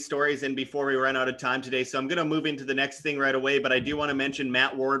many of these stories in before we run out of time today. So I'm going to move into the next thing right away. But I do want to mention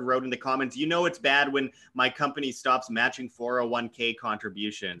Matt Ward wrote in the comments, it's bad when my company stops matching 401k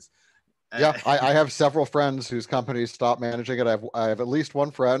contributions. Yeah, I have several friends whose companies stopped managing it. I have at least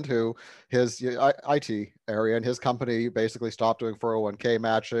one friend who his IT area and his company basically stopped doing 401k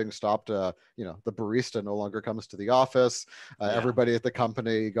matching, stopped, the barista no longer comes to the office. Everybody at the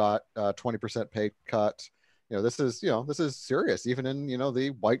company got 20% pay cut. This is serious, even in,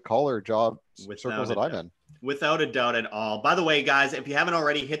 the white collar job circles that I'm in. Without a doubt at all. By the way, guys, if you haven't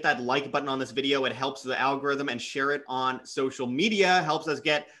already, hit that like button on this video. It helps the algorithm, and share it on social media. Helps us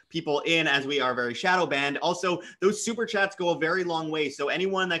get people in, as we are very shadow banned. Also, those super chats go a very long way. So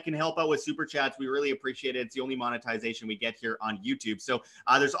anyone that can help out with super chats, we really appreciate it. It's the only monetization we get here on YouTube. So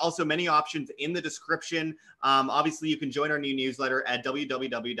there's also many options in the description. Obviously, you can join our new newsletter at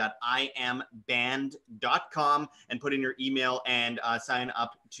www.iambanned.com and put in your email and sign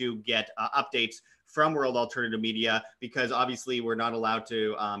up to get updates from World Alternative Media, because obviously we're not allowed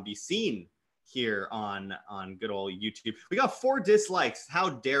to be seen here on good old YouTube. We got 4 dislikes. How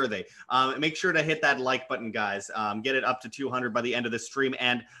dare they? Make sure to hit that like button, guys. Get it up to 200 by the end of the stream.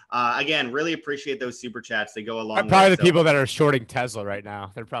 And again, really appreciate those super chats. They go a long way. Probably the people that are shorting Tesla right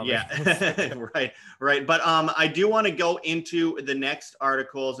now. They're probably right. But I do want to go into the next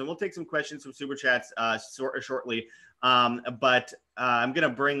articles, and we'll take some questions from super chats shortly. But I'm going to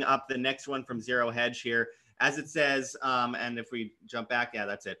bring up the next one from Zero Hedge here. As it says, and if we jump back, yeah,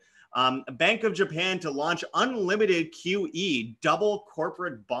 that's it. Bank of Japan to launch unlimited QE, double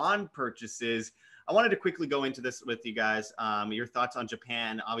corporate bond purchases. I wanted to quickly go into this with you guys. Your thoughts on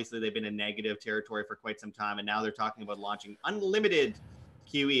Japan. Obviously, they've been in negative territory for quite some time, and now they're talking about launching unlimited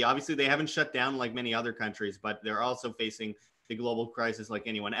QE. Obviously, they haven't shut down like many other countries, but they're also facing the global crisis like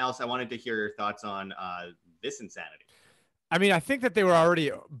anyone else. I wanted to hear your thoughts on this insanity. I mean, I think that they were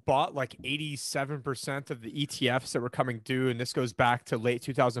already bought like 87% of the ETFs that were coming due, and this goes back to late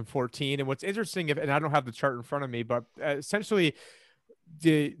 2014. And what's interesting, and I don't have the chart in front of me, but essentially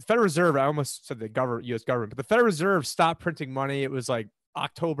the Federal Reserve, I almost said the U.S. government, but the Federal Reserve stopped printing money. It was like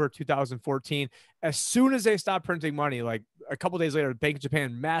October 2014. As soon as they stopped printing money, like a couple days later, Bank of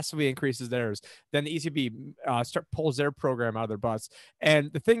Japan massively increases theirs. Then the ECB pulls their program out of their butts.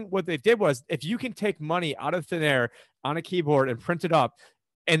 And the thing, what they did was, if you can take money out of thin air on a keyboard and print it up,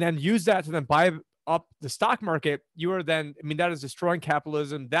 and then use that to then buy up the stock market, you are then, I mean, that is destroying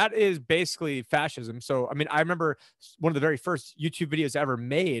capitalism. That is basically fascism. So, I mean, I remember one of the very first YouTube videos ever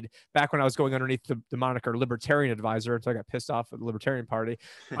made back when I was going underneath the moniker Libertarian Advisor until I got pissed off at the Libertarian Party,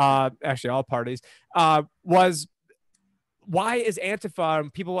 actually all parties, was why is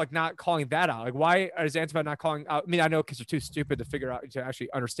Antifa, people like not calling that out? Like, why is Antifa not calling out? I mean, I know because they're too stupid to figure out, to actually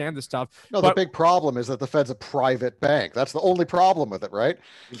understand this stuff. No, the big problem is that the Fed's a private bank. That's the only problem with it, right?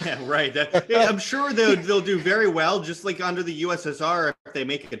 Yeah, right. I'm sure they'll do very well, just like under the USSR, if they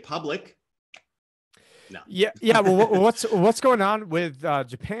make it public. No. Yeah. Well, what's going on with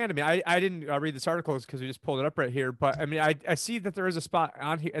Japan? I mean, I didn't read this article because we just pulled it up right here, but I mean, I see that there is a spot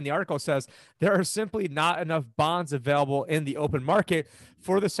on here, and the article says there are simply not enough bonds available in the open market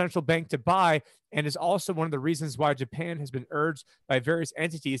for the central bank to buy, and is also one of the reasons why Japan has been urged by various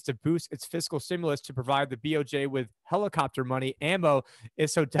entities to boost its fiscal stimulus to provide the BOJ with helicopter money, ammo it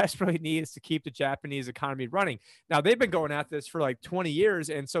so desperately needs to keep the Japanese economy running. Now, they've been going at this for like 20 years,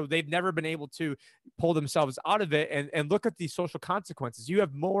 and so they've never been able to pull themselves out of it. And look at the social consequences. You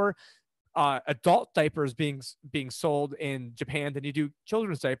have more adult diapers being sold in Japan than you do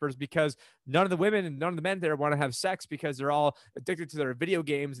children's diapers, because none of the women and none of the men there want to have sex because they're all addicted to their video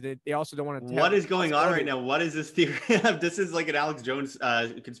games. And they also don't want to. What is going on right now? What is this theory? This is like an Alex Jones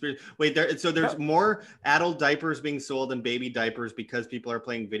conspiracy. Wait, there's more adult diapers being sold than baby diapers because people are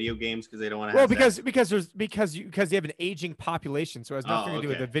playing video games because they don't want to. Well, because they have an aging population, so it has nothing to do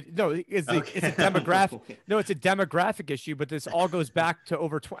with the video. No, it's a demographic. No, it's a demographic issue. But this all goes back to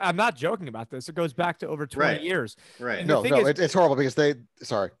over 20. I'm not joking about this. It goes back to over 20 years. Right. No, it's horrible because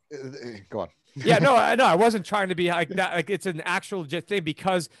sorry, go on. Yeah, no, I wasn't trying to be like that. Like, it's an actual thing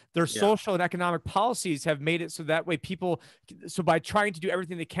because their social and economic policies have made it so that way people, so by trying to do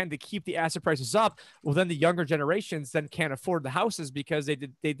everything they can to keep the asset prices up, well, then the younger generations then can't afford the houses because they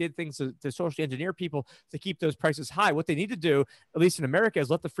did things to socially engineer people to keep those prices high. What they need to do, at least in America, is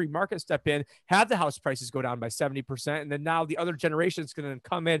let the free market step in, have the house prices go down by 70%, and then now the other generations can then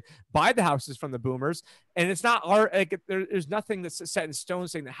come in, buy the houses from the boomers. And it's not there's nothing that's set in stone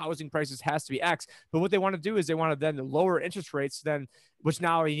saying that housing prices has to be X, but what they want to do is they want to then lower interest rates, then, which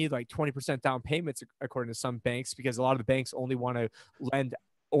now you need like 20% down payments according to some banks, because a lot of the banks only want to lend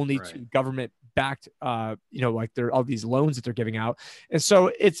only to government backed, like they're all these loans that they're giving out. And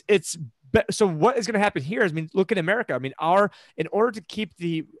so so what is going to happen here is, I mean, look at America. I mean, in order to keep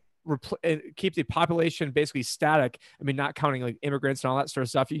the population basically static, I mean, not counting like immigrants and all that sort of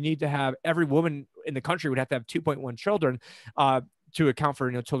stuff, you need to have every woman in the country would have to have 2.1 children to account for,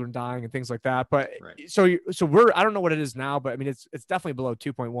 children dying and things like that. But so I don't know what it is now, but I mean, it's definitely below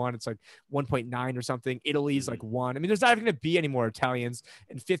 2.1. It's like 1.9 or something. Italy's like 1. I mean, there's not even going to be any more Italians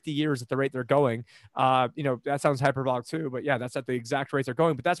in 50 years at the rate they're going. That sounds hyperbolic too, but yeah, that's at the exact rate they're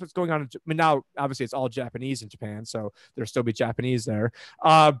going. But that's what's going on. I mean, now obviously it's all Japanese in Japan, so there'll still be Japanese there.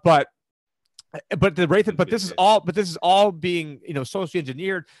 But this is all being, socially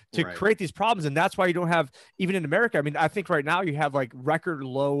engineered to create these problems. And that's why you don't have, even in America, I mean, I think right now you have like record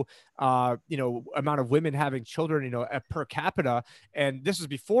low, amount of women having children, per capita. And this was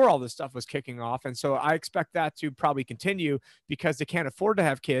before all this stuff was kicking off. And so I expect that to probably continue because they can't afford to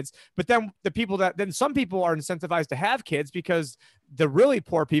have kids. But then some people are incentivized to have kids because the really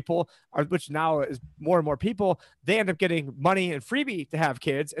poor people which now is more and more people, they end up getting money and freebie to have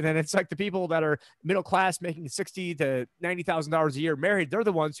kids. And then it's like the people that are middle class making $60,000 to $90,000 a year married, they're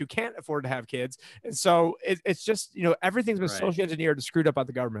the ones who can't afford to have kids. And so it's just, everything's been socially engineered and screwed up by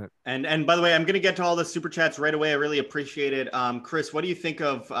the government. And by the way, I'm going to get to all the super chats right away. I really appreciate it. Chris, what do you think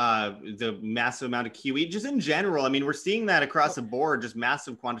of the massive amount of QE just in general? I mean, we're seeing that across the board, just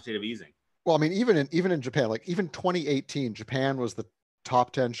massive quantitative easing. Well, I mean, even in Japan, like even 2018, Japan was the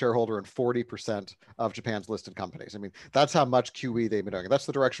top 10 shareholder in 40% of Japan's listed companies. I mean, that's how much QE they've been doing. That's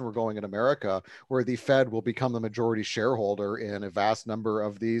the direction we're going in America, where the Fed will become the majority shareholder in a vast number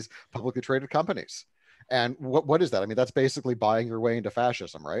of these publicly traded companies. And what is that? I mean, that's basically buying your way into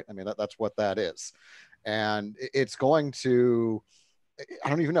fascism, right? I mean, that's what that is. And it's going to I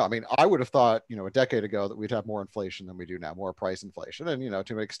don't even know. I mean, I would have thought, a decade ago that we'd have more inflation than we do now, more price inflation. And,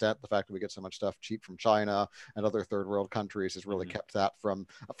 to an extent, the fact that we get so much stuff cheap from China and other third world countries has really kept that from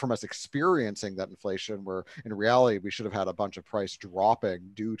us experiencing that inflation, where in reality, we should have had a bunch of price dropping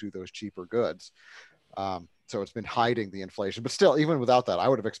due to those cheaper goods. So it's been hiding the inflation, but still, even without that, I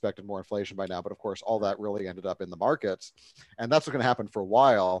would have expected more inflation by now. But of course, all that really ended up in the markets, and that's what's going to happen for a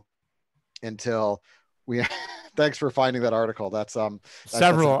while until we. Thanks for finding that article. That's several that's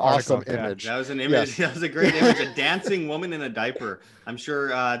an awesome articles, image. That was an image. Yes. That was a great image. A dancing woman in a diaper. I'm sure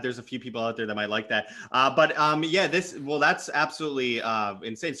there's a few people out there that might like that. But yeah, that's absolutely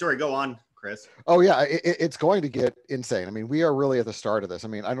insane. Sorry, go on, Chris. Oh yeah, it's going to get insane. I mean, we are really at the start of this. I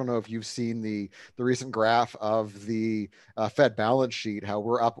mean, I don't know if you've seen the recent graph of the Fed balance sheet, how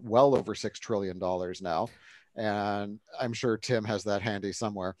we're up well over $6 trillion now, and I'm sure Tim has that handy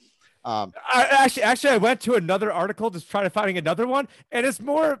somewhere. I went to another article to try to finding another one, and it's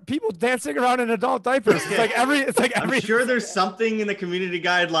more people dancing around in adult diapers. It's like every. I'm sure there's something in the community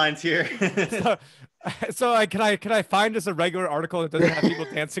guidelines here. so can I find just a regular article that doesn't have people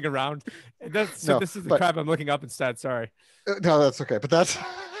dancing around? This is the crap I'm looking up instead. Sorry. No, that's okay. But that's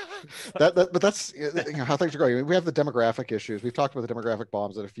but that's how things are going. We have the demographic issues. We've talked about the demographic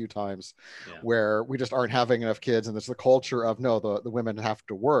bombs a few times, where we just aren't having enough kids, and there's the culture of no, the women have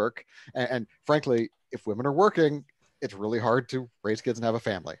to work, and frankly, if women are working, it's really hard to raise kids and have a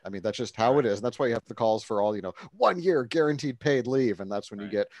family. I mean, that's just how it is, and that's why you have the calls for all 1 year guaranteed paid leave, and that's when you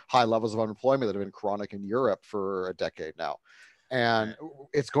get high levels of unemployment that have been chronic in Europe for a decade now, and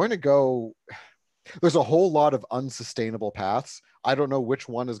it's going to go. There's a whole lot of unsustainable paths. I don't know which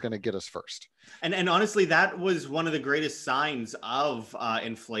one is going to get us first. And honestly, that was one of the greatest signs of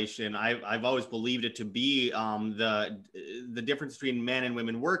inflation. I've always believed it to be the difference between men and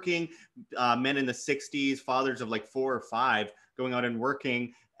women working, men in the 60s, fathers of like 4 or 5 going out and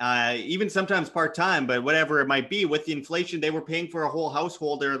working, even sometimes part-time, but whatever it might be. With the inflation, they were paying for a whole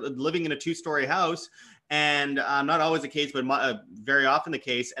household. They're living in a 2-story house. And not always the case, but very often the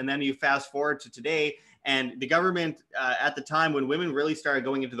case. And then you fast forward to today, and the government at the time when women really started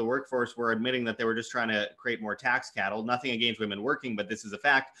going into the workforce were admitting that they were just trying to create more tax cattle. Nothing against women working, but this is a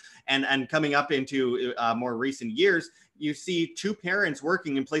fact. And coming up into more recent years, you see 2 parents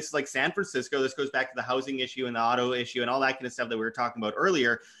working in places like San Francisco. This goes back to the housing issue and the auto issue and all that kind of stuff that we were talking about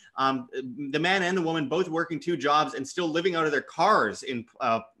earlier. The man and the woman both working 2 jobs and still living out of their cars in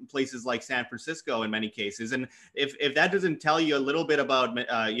places like San Francisco in many cases. And if that doesn't tell you a little bit about,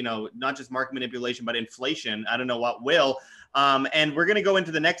 not just market manipulation, but inflation, I don't know what will. And we're going to go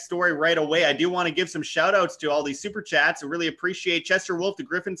into the next story right away. I do want to give some shout outs to all these super chats. I really appreciate Chester Wolf the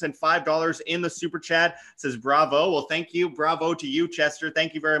Griffin sent $5 in the super chat. Says bravo. Well, thank you. Bravo to you, Chester.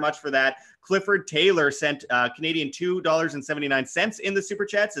 Thank you very much for that. Clifford Taylor sent Canadian $2.79 in the super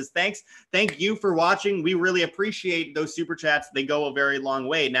chat. Says thanks. Thank you for watching. We really appreciate those super chats. They go a very long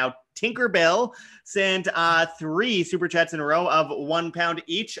way. Now, Tinkerbell sent 3 super chats in a row of £1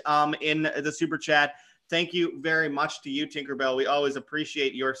 each in the super chat. Thank you very much to you, Tinkerbell. We always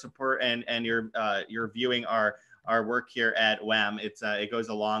appreciate your support and your viewing our work here at WAM. It goes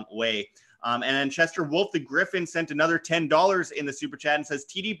a long way. And then Chester Wolf the Griffin sent another $10 in the super chat and says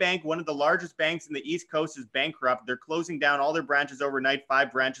TD Bank, one of the largest banks in the East Coast, is bankrupt. They're closing down all their branches overnight.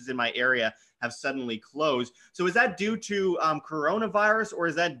 5 branches in my area have suddenly closed. So is that due to coronavirus, or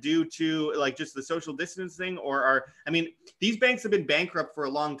is that due to like just the social distancing? These banks have been bankrupt for a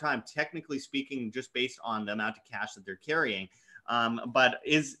long time, technically speaking, just based on the amount of cash that they're carrying. But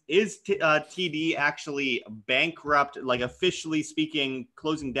is TD actually bankrupt, like officially speaking,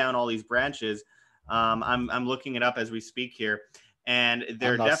 closing down all these branches? I'm looking it up as we speak here. And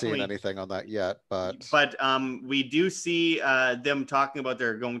they're not definitely seeing anything on that yet, but we do see them talking about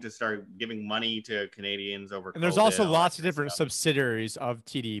they're going to start giving money to Canadians over. And there's also lots of different subsidiaries of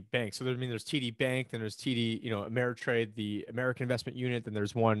TD Bank. So there's TD Bank, then there's TD, Ameritrade, the American Investment Unit, then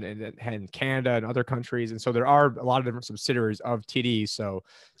there's one in Canada and other countries, and so there are a lot of different subsidiaries of TD. So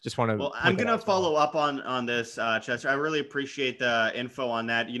just want to. Well, I'm going to follow up on this, Chester. I really appreciate the info on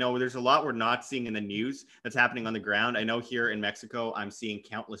that. There's a lot we're not seeing in the news that's happening on the ground. I know here in Mexico, I'm seeing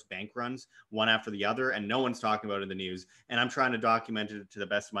countless bank runs, one after the other, and no one's talking about it in the news. And I'm trying to document it to the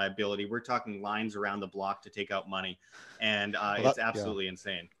best of my ability. We're talking lines around the block to take out money, and it's absolutely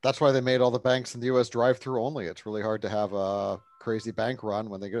insane. That's why they made all the banks in the U.S. drive-through only. It's really hard to have a crazy bank run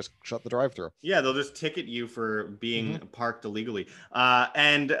when they just shut the drive-through. Yeah, they'll just ticket you for being parked illegally.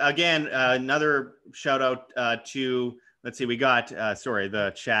 And again, another shout out to Let's see. We got, sorry,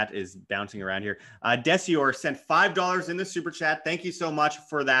 the chat is bouncing around here. Desior sent $5 in the super chat. Thank you so much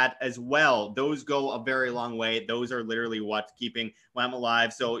for that as well. Those go a very long way. Those are literally what's keeping WAM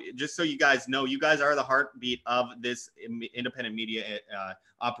alive. So just so you guys know, you guys are the heartbeat of this independent media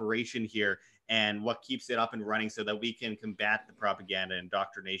operation here, and what keeps it up and running so that we can combat the propaganda,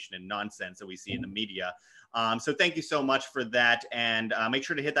 indoctrination, and nonsense that we see in the media. So thank you so much for that. And make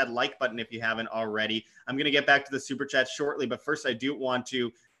sure to hit that like button if you haven't already. I'm going to get back to the super chat shortly, but first I do want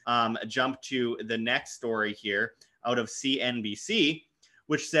to jump to the next story here out of CNBC,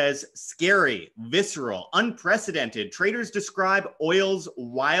 which says scary, visceral, unprecedented. Traders describe oil's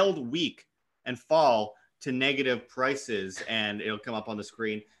wild week and fall to negative prices. And it'll come up on the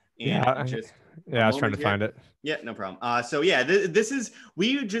screen in just I was trying to find it. Yeah, no problem. So yeah, this is,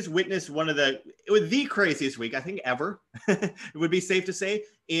 we just witnessed one of the craziest week, I think, ever. It would be safe to say,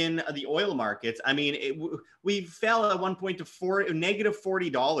 in the oil markets. I mean, we fell at one point to negative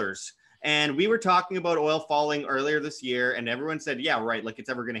 $40. And we were talking about oil falling earlier this year, and everyone said, yeah, right, like it's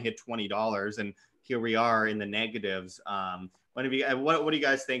ever going to hit $20. And here we are in the negatives. What do you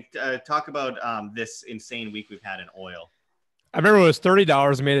guys think? Talk about this insane week we've had in oil. I remember it was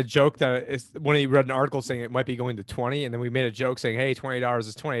 $30. I made a joke that when he read an article saying it might be going to 20, and then we made a joke saying, "Hey, $20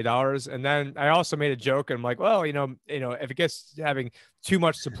 is $20." And then I also made a joke, and I'm like, "Well, you know, if it gets having too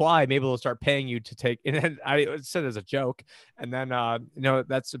much supply, maybe they'll start paying you to take." And then I said as a joke, and then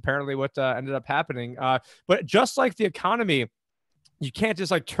that's apparently what ended up happening. But just like the economy, you can't just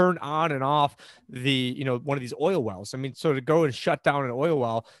like turn on and off one of these oil wells. I mean, so to go and shut down an oil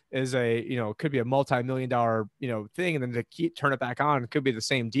well is could be a multi-million-dollar, thing. And then to turn it back on, it could be the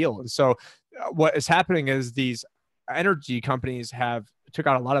same deal. And so what is happening is these energy companies took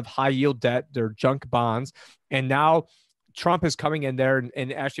out a lot of high yield debt, their junk bonds. And now Trump is coming in there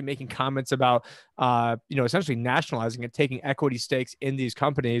and actually making comments about, essentially nationalizing and taking equity stakes in these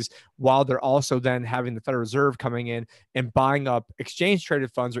companies, while they're also then having the Federal Reserve coming in and buying up exchange traded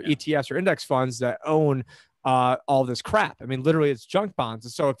funds or ETFs or index funds that own all this crap. I mean, literally it's junk bonds.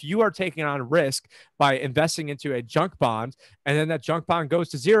 And so if you are taking on risk by investing into a junk bond and then that junk bond goes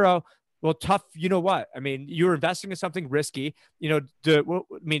to zero, well, tough. You know what? I mean, you're investing in something risky. Should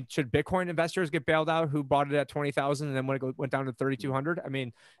Bitcoin investors get bailed out who bought it at 20,000 and then when it went down to 3,200? I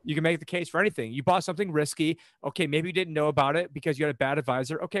mean, you can make the case for anything. You bought something risky. Okay, maybe you didn't know about it because you had a bad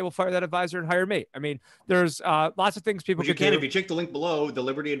advisor. Okay, we'll fire that advisor and hire me. I mean, there's lots of things people can do. If you check the link below,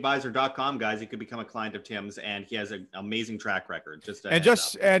 thelibertyadvisor.com, guys, you could become a client of Tim's, and he has an amazing track record.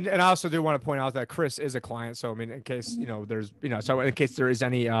 And I also do want to point out that Chris is a client. So I mean, in case there's so in case there is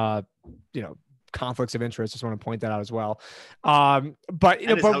any conflicts of interest, just want to point that out as well. But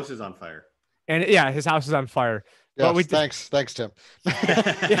his house is on fire. And yeah, his house is on fire. Yes, but thanks, Tim.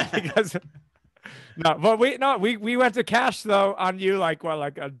 Because we went to cash though on you like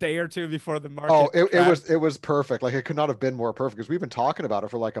a day or two before the market. Oh, it was perfect. Like it could not have been more perfect because we've been talking about it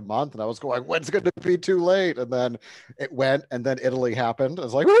for like a month, and I was going, when's it going to be too late? And then it went, and then Italy happened. I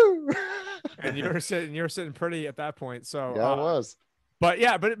was like, woo! And you were sitting pretty at that point. So yeah, it was. But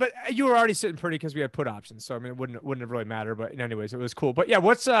yeah, but you were already sitting pretty because we had put options. So I mean, it wouldn't have really mattered. But anyways, it was cool. But yeah,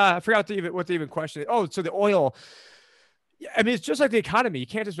 I forgot what the even question. Oh, so the oil. I mean, it's just like the economy. You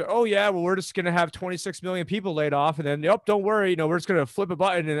can't just be, oh yeah, well, we're just going to have 26 million people laid off, and then don't worry, we're just going to flip a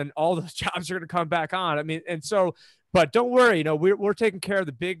button, and then all those jobs are going to come back on. I mean, and so, but don't worry, we're taking care of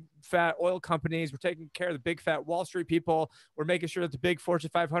the big fat oil companies. We're taking care of the big fat Wall Street people. We're making sure that the big Fortune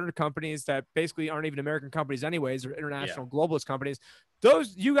 500 companies that basically aren't even American companies anyways, or international globalist companies,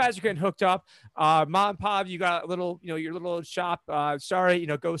 you guys are getting hooked up. Mom and pop, you got a little, your little shop. Sorry,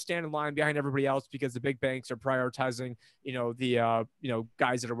 go stand in line behind everybody else because the big banks are prioritizing, the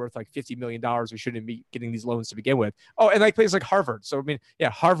guys that are worth like $50 million who shouldn't be getting these loans to begin with. Oh, and like places like Harvard. So I mean, yeah,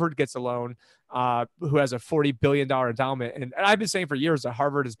 Harvard gets a loan. Who has a $40 billion endowment. And I've been saying for years that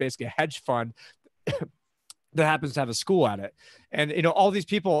Harvard is basically a hedge fund that happens to have a school at it. And, all these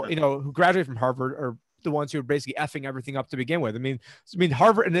people, who graduate from Harvard are the ones who are basically effing everything up to begin with. I mean,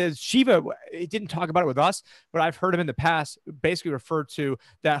 Harvard and Shiva, it didn't talk about it with us, but I've heard him in the past basically refer to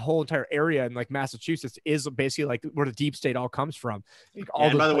that whole entire area in like Massachusetts is basically like where the deep state all comes from.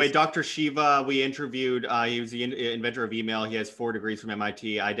 And by the way, Dr. Shiva, we interviewed, he was the inventor of email. He has 4 degrees from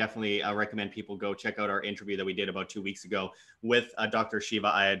MIT. I definitely recommend people go check out our interview that we did about 2 weeks ago with Dr. Shiva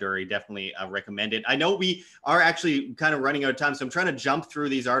Ayaduri. Definitely recommend it. I know we are actually kind of running out of time, so I'm trying to jump through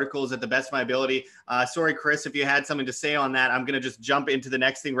these articles at the best of my ability. Sorry, Chris, if you had something to say on that, I'm going to just jump into the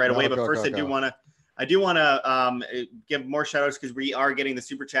next thing right away. But first, I I do want to give more shout outs because we are getting the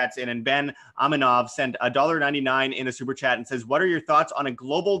super chats in. And Ben Aminov sent $1.99 in a super chat and says, what are your thoughts on a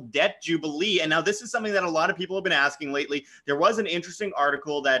global debt jubilee? And now this is something that a lot of people have been asking lately. There was an interesting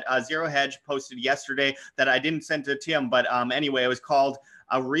article that Zero Hedge posted yesterday that I didn't send to Tim, but anyway, it was called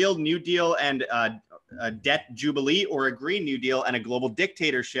A Real New Deal and a Debt Jubilee, or a Green New Deal and a Global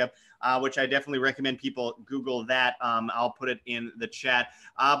Dictatorship. Which I definitely recommend people Google that. I'll put it in the chat.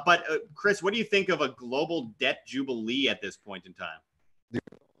 But Chris, what do you think of a global debt jubilee at this point in time?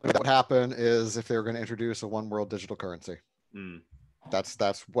 What would happen is if they were going to introduce a one world digital currency.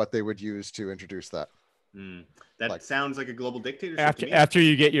 That's what they would use to introduce that. That sounds like a global dictatorship after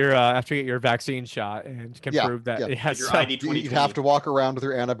you get your vaccine shot and can prove that it has your ID 2020. You'd have to walk around with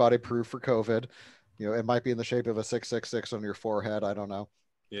your antibody proof for COVID. You know, it might be in the shape of a 666 on your forehead. I don't know.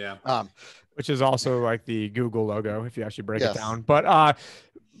 Yeah. Which is also like the Google logo if you actually break it down. But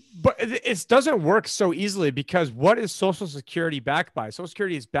it doesn't work so easily, because what is Social Security backed by? Social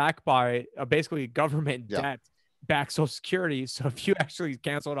Security is backed by basically government debt back Social Security. So if you actually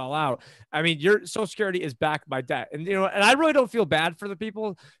cancel it all out, I mean, your Social Security is backed by debt. And, you know, and I really don't feel bad for the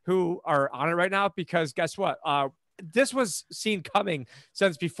people who are on it right now, because guess what? This was seen coming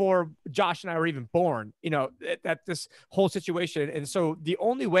since before Josh and I were even born, you know, that this whole situation. And so the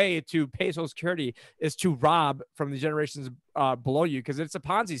only way to pay Social Security is to rob from the generations below you, because it's a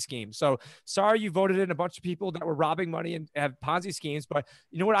Ponzi scheme. So sorry, you voted in a bunch of people that were robbing money and have Ponzi schemes. But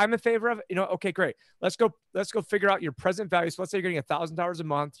you know what I'm in favor of? You know, okay, great. Let's go figure out your present value. So let's say you're getting $1,000 a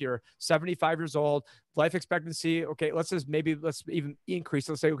month. You're 75 years old, life expectancy. Okay, let's even increase.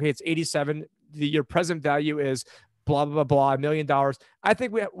 Let's say, okay, it's 87. Your present value is blah, blah, blah, $1 million. I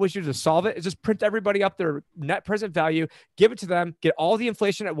think we should just solve it. Is just print everybody up their net present value, give it to them, get all the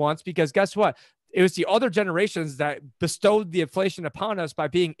inflation at once, because guess what? It was the other generations that bestowed the inflation upon us by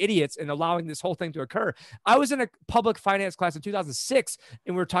being idiots and allowing this whole thing to occur. I was in a public finance class in 2006,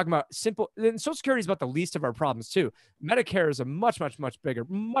 and we were talking about and Social Security is about the least of our problems too. Medicare is a much bigger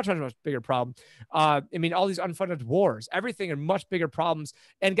problem. I mean, all these unfunded wars, everything are much bigger problems.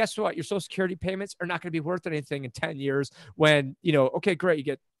 And guess what? Your Social Security payments are not going to be worth anything in 10 years when, you know, okay, great, you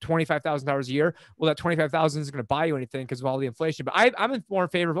get $25,000 a year. Well, that $25,000 isn't going to buy you anything because of all the inflation. But I'm more in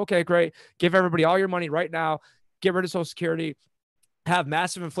favor of, okay, great, give everybody all your money right now, get rid of Social Security, have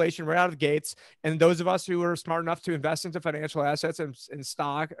massive inflation right out of the gates. And those of us who are smart enough to invest into financial assets and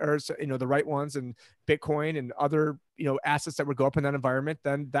stock, or, you know, the right ones, and Bitcoin and other, you know, assets that would go up in that environment,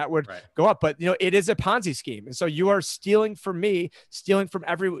 then that would go up. But, you know, it is a Ponzi scheme. And so you are stealing from me, stealing from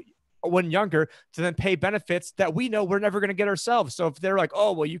everyone younger, to then pay benefits that we know we're never going to get ourselves. So if they're like,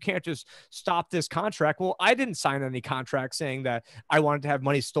 oh, well, you can't just stop this contract. Well, I didn't sign any contract saying that I wanted to have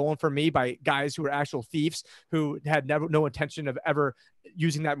money stolen from me by guys who were actual thieves who had no intention of ever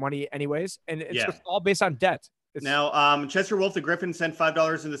using that money anyways. And it's just all based on debt. Now, Chester Wolf the Griffin sent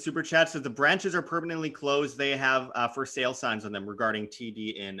 $5 in the super chat. Says the branches are permanently closed. They have for sale signs on them regarding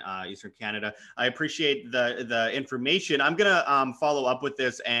TD in Eastern Canada. I appreciate the information. I'm gonna follow up with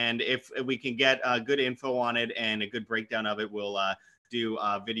this, and if we can get good info on it and a good breakdown of it, we'll do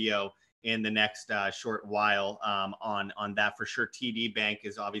a video in the next short while on that for sure. TD Bank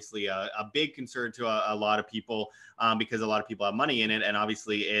is obviously a big concern to a lot of people because a lot of people have money in it. And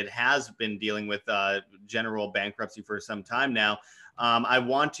obviously it has been dealing with general bankruptcy for some time now. I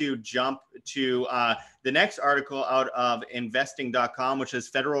want to jump to the next article out of investing.com, which is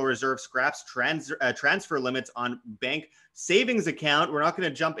Federal Reserve scraps transfer limits on bank savings account. We're not going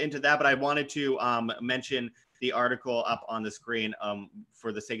to jump into that, but I wanted to mention the article up on the screen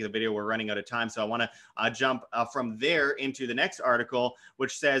for the sake of the video. We're running out of time. So I want to jump from there into the next article,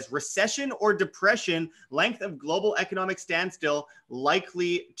 which says recession or depression, length of global economic standstill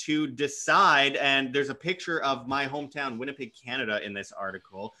likely to decide. And there's a picture of my hometown, Winnipeg, Canada, in this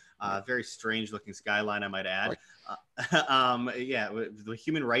article. Very strange looking skyline, I might add. The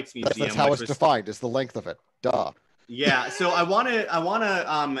Human Rights Museum. That's how it's defined, is the length of it. Duh. Yeah, so I want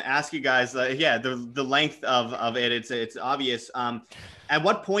to ask you guys, the length of it. It's obvious. At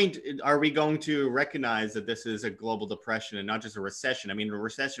what point are we going to recognize that this is a global depression and not just a recession? I mean, a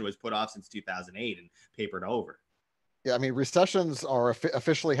recession was put off since 2008 and papered over. Yeah, I mean, recessions are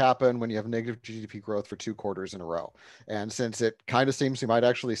officially happen when you have negative GDP growth for 2 quarters in a row. And since it kind of seems we might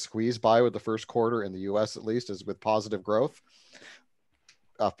actually squeeze by with the first quarter in the US, at least, is with positive growth,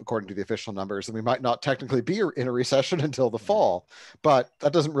 according to the official numbers, and we might not technically be in a recession until the fall, but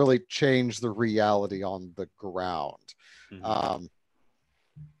that doesn't really change the reality on the ground.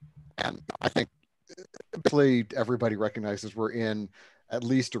 And I think basically everybody recognizes we're in at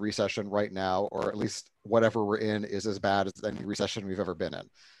least a recession right now, or at least whatever we're in is as bad as any recession we've ever been in.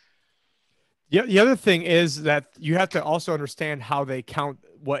 Yeah, the other thing is that you have to also understand how they count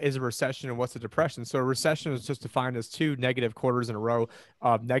what is a recession and what's a depression. So a recession is just defined as 2 negative quarters in a row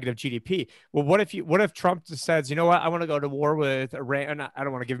of negative GDP. Well, what if Trump just says, you know what, I want to go to war with Iran, and I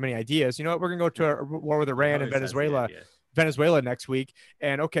don't want to give him any ideas. You know what, we're gonna go to a war with He Iran and always has the Venezuela. idea. Venezuela next week,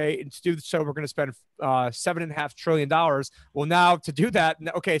 and okay, to do so, we're going to spend $7.5 trillion. Well, now to do that,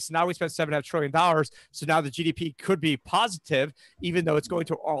 okay, so now we spent $7.5 trillion. So now the GDP could be positive, even though it's going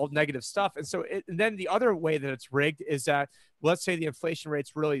to all negative stuff. And so, and then the other way that it's rigged is that, let's say the inflation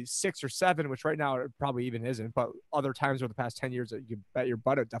rate's really 6 or 7, which right now it probably even isn't, but other times over the past 10 years, that you bet your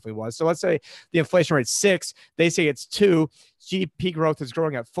butt it definitely was. So let's say the inflation rate's 6, they say it's 2, GDP growth is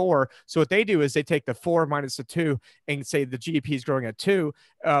growing at 4. So what they do is they take the 4 minus the 2 and say the GDP is growing at 2.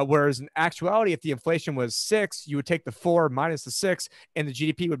 Whereas in actuality, if the inflation was 6, you would take the 4 minus the 6, and the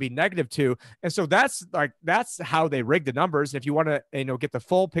GDP would be -2. And so that's how they rig the numbers. And if you want to get the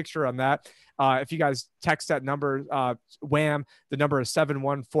full picture on that, if you guys text that number, WAM, the number is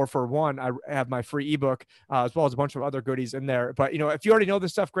 71441. I have my free ebook, as well as a bunch of other goodies in there. But if you already know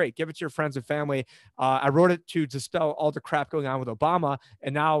this stuff, great, give it to your friends and family. I wrote it to dispel all the crap going on with Obama,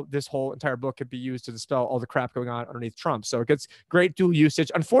 and now this whole entire book could be used to dispel all the crap going on underneath Trump. So it gets great dual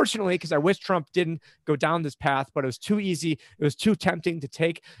usage. Unfortunately, because I wish Trump didn't go down this path, but it was too easy. It was too tempting to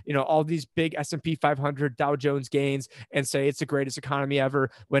take all these big S&P 500 Dow Jones gains and say it's the greatest economy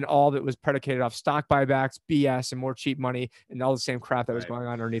ever, when all of it was predicated off stock buybacks, BS, and more cheap money, and all the same crap that was going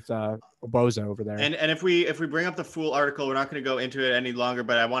on underneath Bozo over there. And if we bring up the Fool article, we're not going to go into it any longer,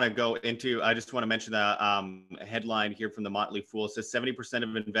 but I want to go into, I just want to mention the headline here from the Motley Fool. It says 70%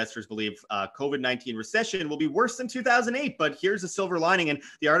 of investors believe COVID-19 recession will be worse than 2008, but here's a silver lining. And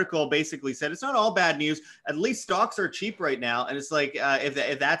the article basically said it's not all bad news. At least stocks are cheap right now. And it's like,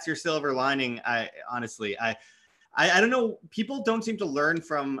 if that's your silver lining, honestly, I don't know. People don't seem to learn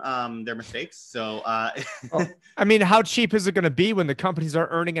from their mistakes. So, well, I mean, how cheap is it going to be when the companies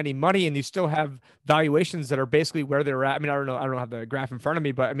aren't earning any money and you still have valuations that are basically where they're at? I mean, I don't know. I don't have the graph in front of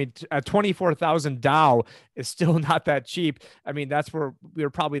me, but I mean, at 24,000 Dow is still not that cheap. I mean, that's where we were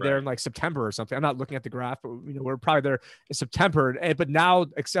probably there in like September or something. I'm not looking at the graph, but we're probably there in September. But now,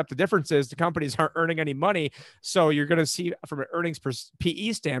 except the difference is the companies aren't earning any money. So you're going to see from an earnings per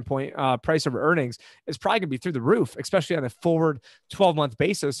PE standpoint, price over earnings is probably going to be through the roof, especially on a forward 12-month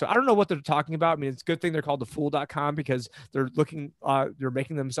basis. So I don't know what they're talking about. I mean, it's a good thing they're called the fool.com because they're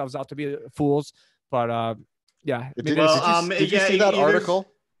making themselves out to be fools. But yeah. Did you see that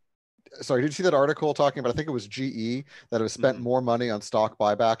article? Sorry, did you see that article talking about, I think it was GE, that have spent more money on stock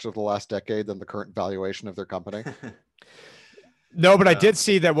buybacks over the last decade than the current valuation of their company? No, but I did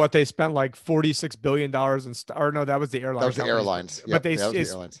see that what they spent like $46 billion or no, that was the airlines. That was the airlines. But that was the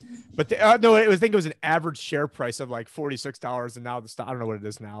airlines. But no, I think it was an average share price of like $46, and now the stock, I don't know what it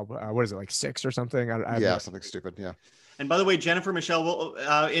is now, but what is it, like 6 or something? Something stupid. Yeah. And by the way, Jennifer Michelle,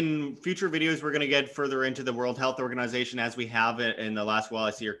 in future videos, we're going to get further into the World Health Organization as we have it in the last while. I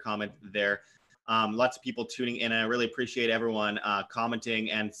see your comment there. Lots of people tuning in. And I really appreciate everyone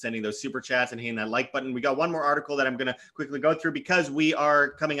commenting and sending those super chats and hitting that like button. We got one more article that I'm going to quickly go through because we are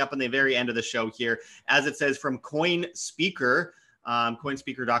coming up on the very end of the show here. As it says from CoinSpeaker,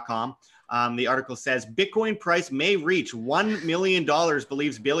 coinspeaker.com. The article says Bitcoin price may reach $1 million,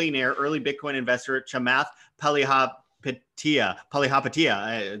 believes billionaire early Bitcoin investor Chamath Palihapitiya.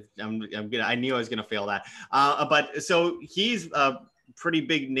 I knew I was gonna fail that. But so he's a pretty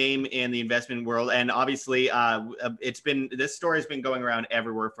big name in the investment world, and obviously, this story has been going around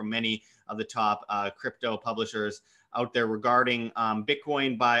everywhere from many of the top crypto publishers out there regarding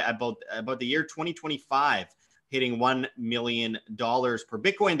Bitcoin by about the year 2025. Hitting $1 million per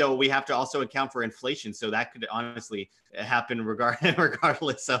Bitcoin, though we have to also account for inflation. So that could honestly happen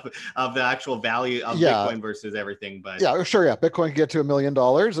regardless of the actual value of Bitcoin versus everything. But yeah, sure. Yeah. Bitcoin could get to $1 million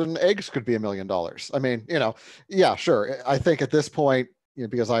and eggs could be $1 million. I mean, yeah, sure. I think at this point,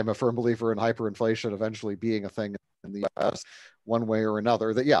 because I'm a firm believer in hyperinflation eventually being a thing in the US one way or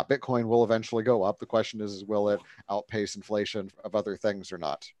another, that Bitcoin will eventually go up. The question is will it outpace inflation of other things or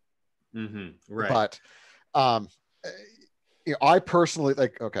not? Mm-hmm. Right. But I personally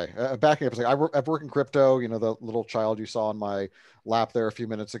backing up, I've worked in crypto. The little child you saw on my lap there a few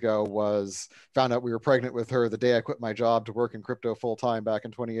minutes ago found out we were pregnant with her the day I quit my job to work in crypto full time back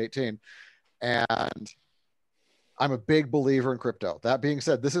in 2018. And I'm a big believer in crypto. That being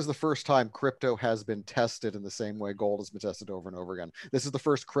said, this is the first time crypto has been tested in the same way gold has been tested over and over again. This is the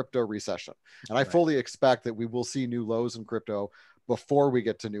first crypto recession. And I fully expect that we will see new lows in crypto before we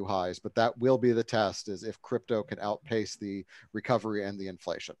get to new highs, but that will be the test, is if crypto can outpace the recovery and the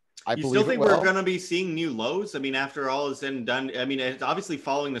inflation. You still think we're going to be seeing new lows? I mean, after all is said and done, I mean, it's obviously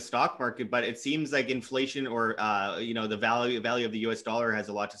following the stock market, but it seems like inflation or, the value of the US dollar has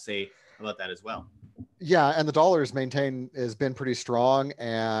a lot to say about that as well. Yeah, and the dollar has been pretty strong.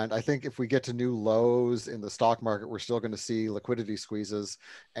 And I think if we get to new lows in the stock market, we're still going to see liquidity squeezes,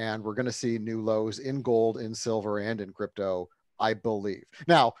 and we're going to see new lows in gold, in silver, and in crypto, I believe.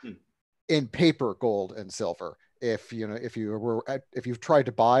 Now, in paper, gold and silver, if you've tried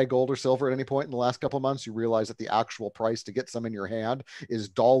to buy gold or silver at any point in the last couple of months, you realize that the actual price to get some in your hand is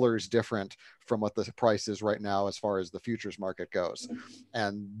dollars different from what the price is right now as far as the futures market goes.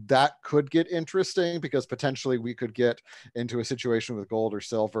 And that could get interesting, because potentially we could get into a situation with gold or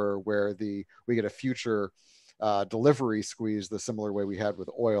silver where we get a future delivery squeeze the similar way we had with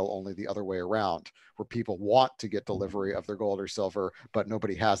oil, only the other way around, where people want to get delivery of their gold or silver, but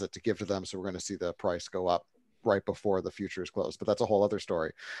nobody has it to give to them. So we're going to see the price go up right before the futures close, but that's a whole other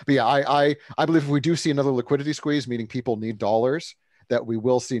story. But yeah, I believe if we do see another liquidity squeeze, meaning people need dollars, that we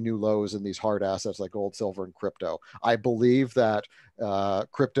will see new lows in these hard assets like gold, silver, and crypto. I believe that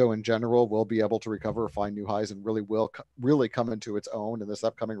crypto in general will be able to recover, find new highs, and really come into its own in this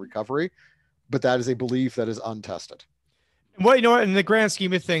upcoming recovery. But that is a belief that is untested. Well, you know what, in the grand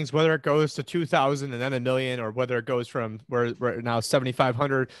scheme of things, whether it goes to 2,000 and then 1,000,000, or whether it goes from where we're now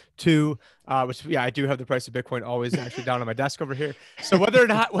 7,500 to, which, yeah, I do have the price of Bitcoin always actually down on my desk over here. So whether or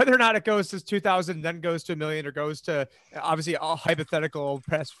not it goes to 2,000, then goes to 1,000,000, or goes to, obviously, all hypothetical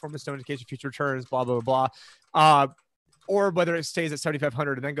past performance, no indication of future returns, blah, blah, blah, blah. Or whether it stays at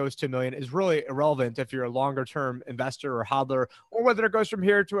 7,500 and then goes to 1,000,000 is really irrelevant if you're a longer term investor or hodler, or whether it goes from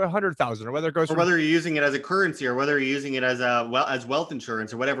here to 100,000, or whether it goes or whether you're using it as a currency, or whether you're using it as wealth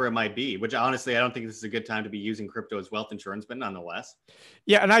insurance, or whatever it might be. Which honestly, I don't think this is a good time to be using crypto as wealth insurance, but nonetheless.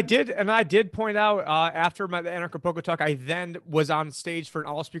 Yeah, and I did point out after the Anarcho-Poco talk, I then was on stage for an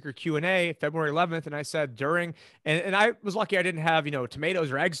all speaker Q&A February 11th, and I said and I was lucky I didn't have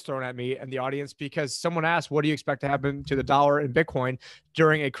tomatoes or eggs thrown at me in the audience, because someone asked, what do you expect to happen to the dollar and Bitcoin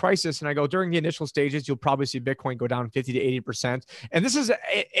during a crisis? And I go, during the initial stages, you'll probably see Bitcoin go down 50 to 80%. And this is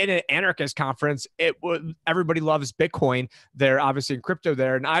in an anarchist conference. Everybody loves Bitcoin. They're obviously in crypto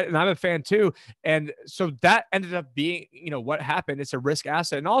there, and I'm a fan too. And so that ended up being, what happened. It's a risk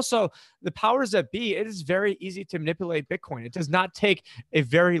asset. And also the powers that be, it is very easy to manipulate Bitcoin. It does not take a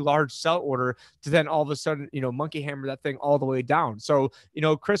very large sell order to then all of a sudden, monkey hammer that thing all the way down. So,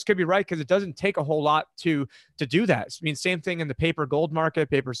 Chris could be right, because it doesn't take a whole lot to do that. I mean, same thing in the paper gold market,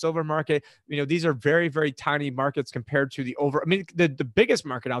 paper silver market. These are very, very tiny markets compared to the biggest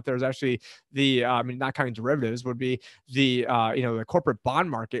market out there is actually not counting derivatives, would be the corporate bond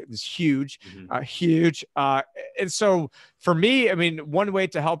market is huge, huge. And so for me, one way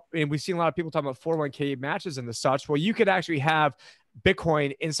to help, and we've seen a lot of people talking about 401k matches and the such. Well, you could actually have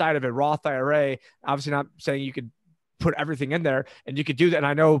Bitcoin inside of a Roth IRA. Obviously not saying you could put everything in there, and you could do that. And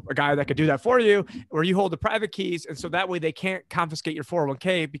I know a guy that could do that for you, where you hold the private keys. And so that way they can't confiscate your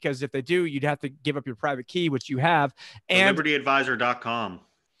 401k, because if they do, you'd have to give up your private key, which you have. And libertyadvisor.com.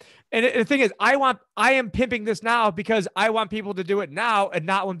 And the thing is, I am pimping this now because I want people to do it now, and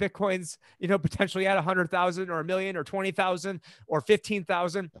not when Bitcoin's, potentially at 100,000 or 1,000,000 or 20,000 or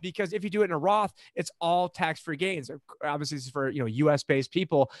 15,000. Because if you do it in a Roth, it's all tax-free gains. Obviously, this is for, US based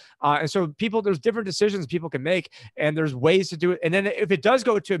people. And so there's different decisions people can make, and there's ways to do it. And then if it does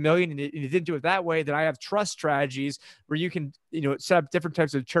go to 1,000,000 and you didn't do it that way, then I have trust strategies where you can, set up different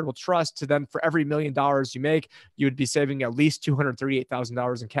types of charitable trust to then, for every $1 million you make, you would be saving at least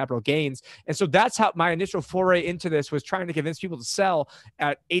 $238,000 in capital gains. And so that's how my initial foray into this was, trying to convince people to sell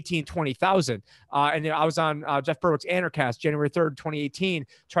at 18, 20,000. And I was on Jeff Berwick's Anarchast January 3rd, 2018,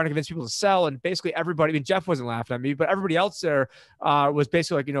 trying to convince people to sell. And basically everybody, Jeff wasn't laughing at me, but everybody else there was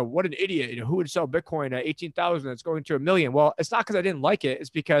basically like, what an idiot, who would sell Bitcoin at 18,000? It's going to 1,000,000. Well, it's not because I didn't like it. It's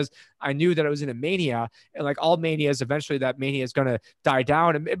because I knew that it was in a mania, and like all manias, eventually that mania is going to die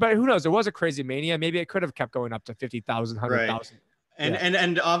down. But who knows? It was a crazy mania. Maybe it could have kept going up to 50,000, 100,000. Right.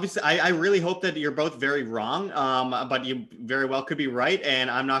 And obviously, I really hope that you're both very wrong, but you very well could be right.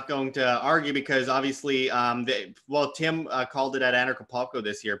 And I'm not going to argue, because obviously, Tim called it at Anarcho-Poco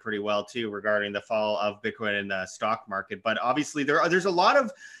this year pretty well too, regarding the fall of Bitcoin in the stock market. But obviously, there's a lot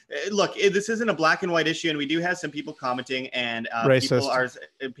of look. This isn't a black and white issue, and we do have some people commenting, and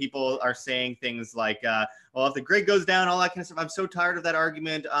people are saying things like, well, if the grid goes down, all that kind of stuff. I'm so tired of that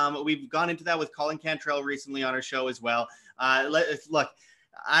argument. We've gone into that with Colin Cantrell recently on our show as well. Look,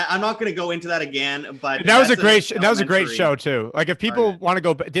 I'm not going to go into that again, but that was a great show too. Like if people want to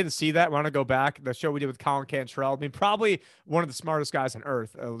go, didn't see that, want to go back, the show we did with Colin Cantrell. I mean, probably one of the smartest guys on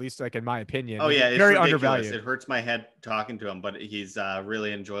earth, at least like in my opinion. Oh yeah, it's very ridiculous. Undervalued. It hurts my head talking to him, but he's a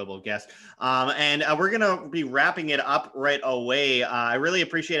really enjoyable guest. And we're gonna be wrapping it up right away. I really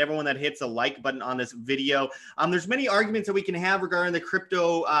appreciate everyone that hits the like button on this video. There's many arguments that we can have regarding the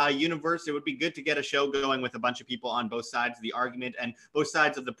crypto universe. It would be good to get a show going with a bunch of people on both sides of the argument and both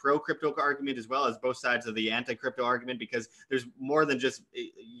sides of the pro crypto argument as well as both sides of the anti crypto argument, because there's more than just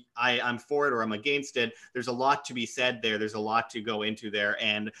I'm for it or I'm against it. There's a lot to be said there. There's a lot to go into there.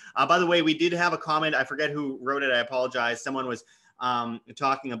 And by the way, we did have a comment. I forget who wrote it. I apologize. Someone was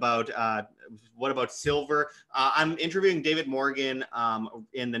talking about what about silver. I'm interviewing David Morgan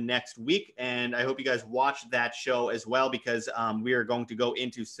in the next week, and I hope you guys watch that show as well, because we are going to go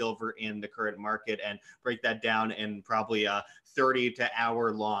into silver in the current market and break that down in probably 30 to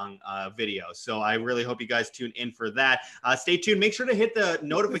hour long video. So I really hope you guys tune in for that. Stay tuned. Make sure to hit the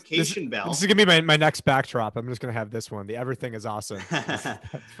notification bell. This is gonna be my next backdrop. I'm just gonna have this one. The everything is awesome.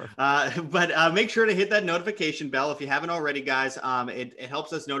 But make sure to hit that notification bell if you haven't already, guys. It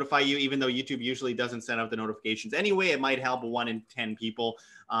helps us notify you, even though YouTube usually doesn't send out the notifications anyway. It might help 1 in 10 people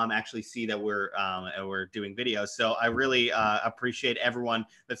actually see that we're doing videos. So I really appreciate everyone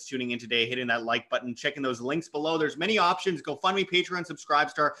that's tuning in today, hitting that like button, checking those links below. There's many options. GoFundMe, Patreon,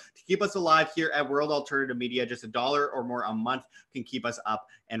 Subscribestar to keep us alive here at World Alternative Media. Just $1 or more a month can keep us up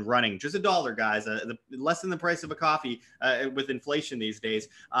and running. Just $1, guys. Less than the price of a coffee with inflation these days.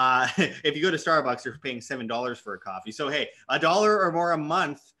 If you go to Starbucks, you're paying $7 for a coffee. So hey, $1 or more a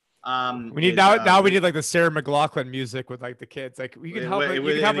month. We need now we need like the Sarah McLachlan music with like the kids. Like we can help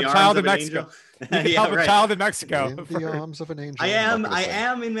a child in Mexico. You can help a child in Mexico. In the arms of an angel. I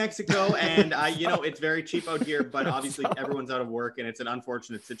am in Mexico, and it's very cheap out here, but obviously everyone's out of work, and it's an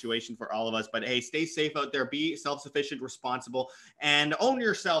unfortunate situation for all of us. But hey, stay safe out there, be self-sufficient, responsible, and own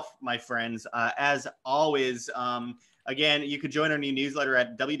yourself, my friends. As always, again, you could join our new newsletter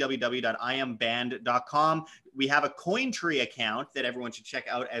at www.iamband.com. We have a Cointree account that everyone should check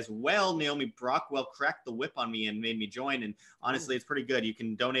out as well. Naomi Brockwell cracked the whip on me and made me join. And honestly, it's pretty good. You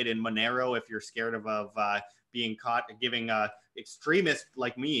can donate in Monero if you're scared of being caught giving extremists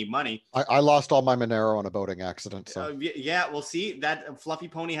like me money. I lost all my Monero in a boating accident. So yeah, we'll see. That Fluffy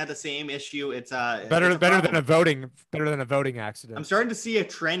Pony had the same issue. It's better than a voting accident. I'm starting to see a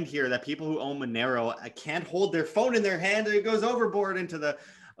trend here that people who own Monero can't hold their phone in their hand and it goes overboard into the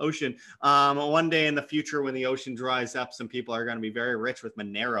ocean. One day in the future, when the ocean dries up, some people are going to be very rich with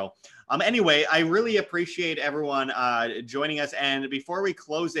Monero. Anyway, I really appreciate everyone joining us. And before we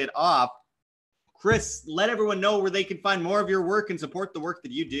close it off, Chris, let everyone know where they can find more of your work and support the work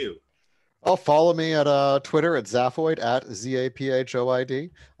that you do. Follow me at Twitter at Zaphoid, at ZAPHOID.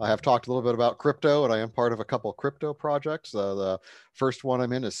 I have talked a little bit about crypto, and I am part of a couple crypto projects. The first one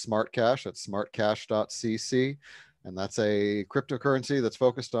I'm in is Smart Cash at smartcash.cc. And that's a cryptocurrency that's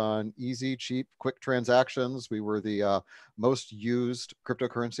focused on easy, cheap, quick transactions. We were the most used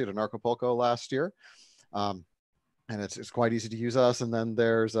cryptocurrency at Anarchapulco last year. And it's quite easy to use us. And then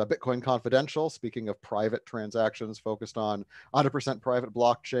there's Bitcoin Confidential, speaking of private transactions, focused on 100% private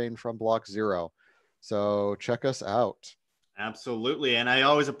blockchain from block zero. So check us out. Absolutely. And I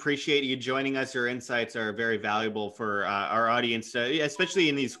always appreciate you joining us. Your insights are very valuable for our audience, especially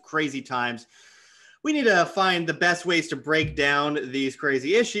in these crazy times. We need to find the best ways to break down these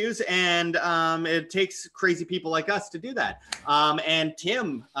crazy issues, and it takes crazy people like us to do that. And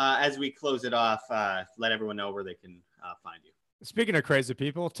Tim, as we close it off, let everyone know where they can find you. Speaking of crazy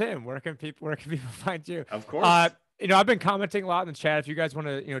people, Tim, where can people find you? Of course. I've been commenting a lot in the chat. If you guys want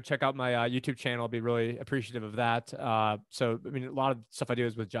to, check out my YouTube channel, I'll be really appreciative of that. So, I mean, a lot of stuff I do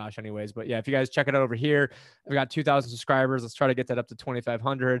is with Josh anyways, but yeah, if you guys check it out over here, I've got 2,000 subscribers. Let's try to get that up to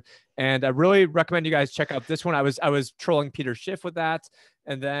 2,500. And I really recommend you guys check out this one. I was trolling Peter Schiff with that.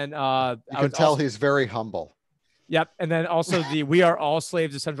 And then, you can tell he's very humble. Yep. And then also the We Are All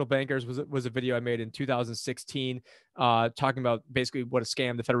Slaves of Central Bankers was a video I made in 2016 talking about basically what a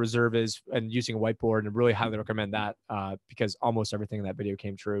scam the Federal Reserve is and using a whiteboard, and really highly recommend that because almost everything in that video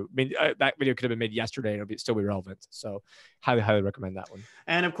came true. I mean, that video could have been made yesterday and it'll still be relevant. So highly recommend that one.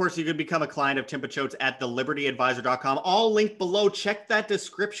 And of course, you could become a client of Tim Picciott at thelibertyadvisor.com. All linked below. Check that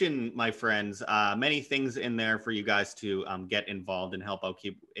description, my friends. Many things in there for you guys to get involved and help out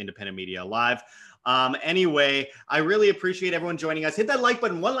keep independent media alive. Anyway, I really appreciate everyone joining us. Hit that like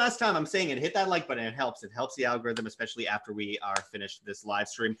button one last time. I'm saying it. Hit that like button. It helps the algorithm, especially after we are finished this live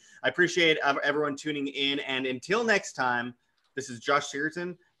stream. I appreciate everyone tuning in. And until next time, this is Josh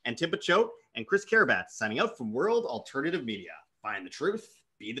Sigurdsson and Tim Picciott and Chris Karabat signing out from World Alternative Media. Find the truth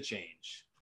be the change.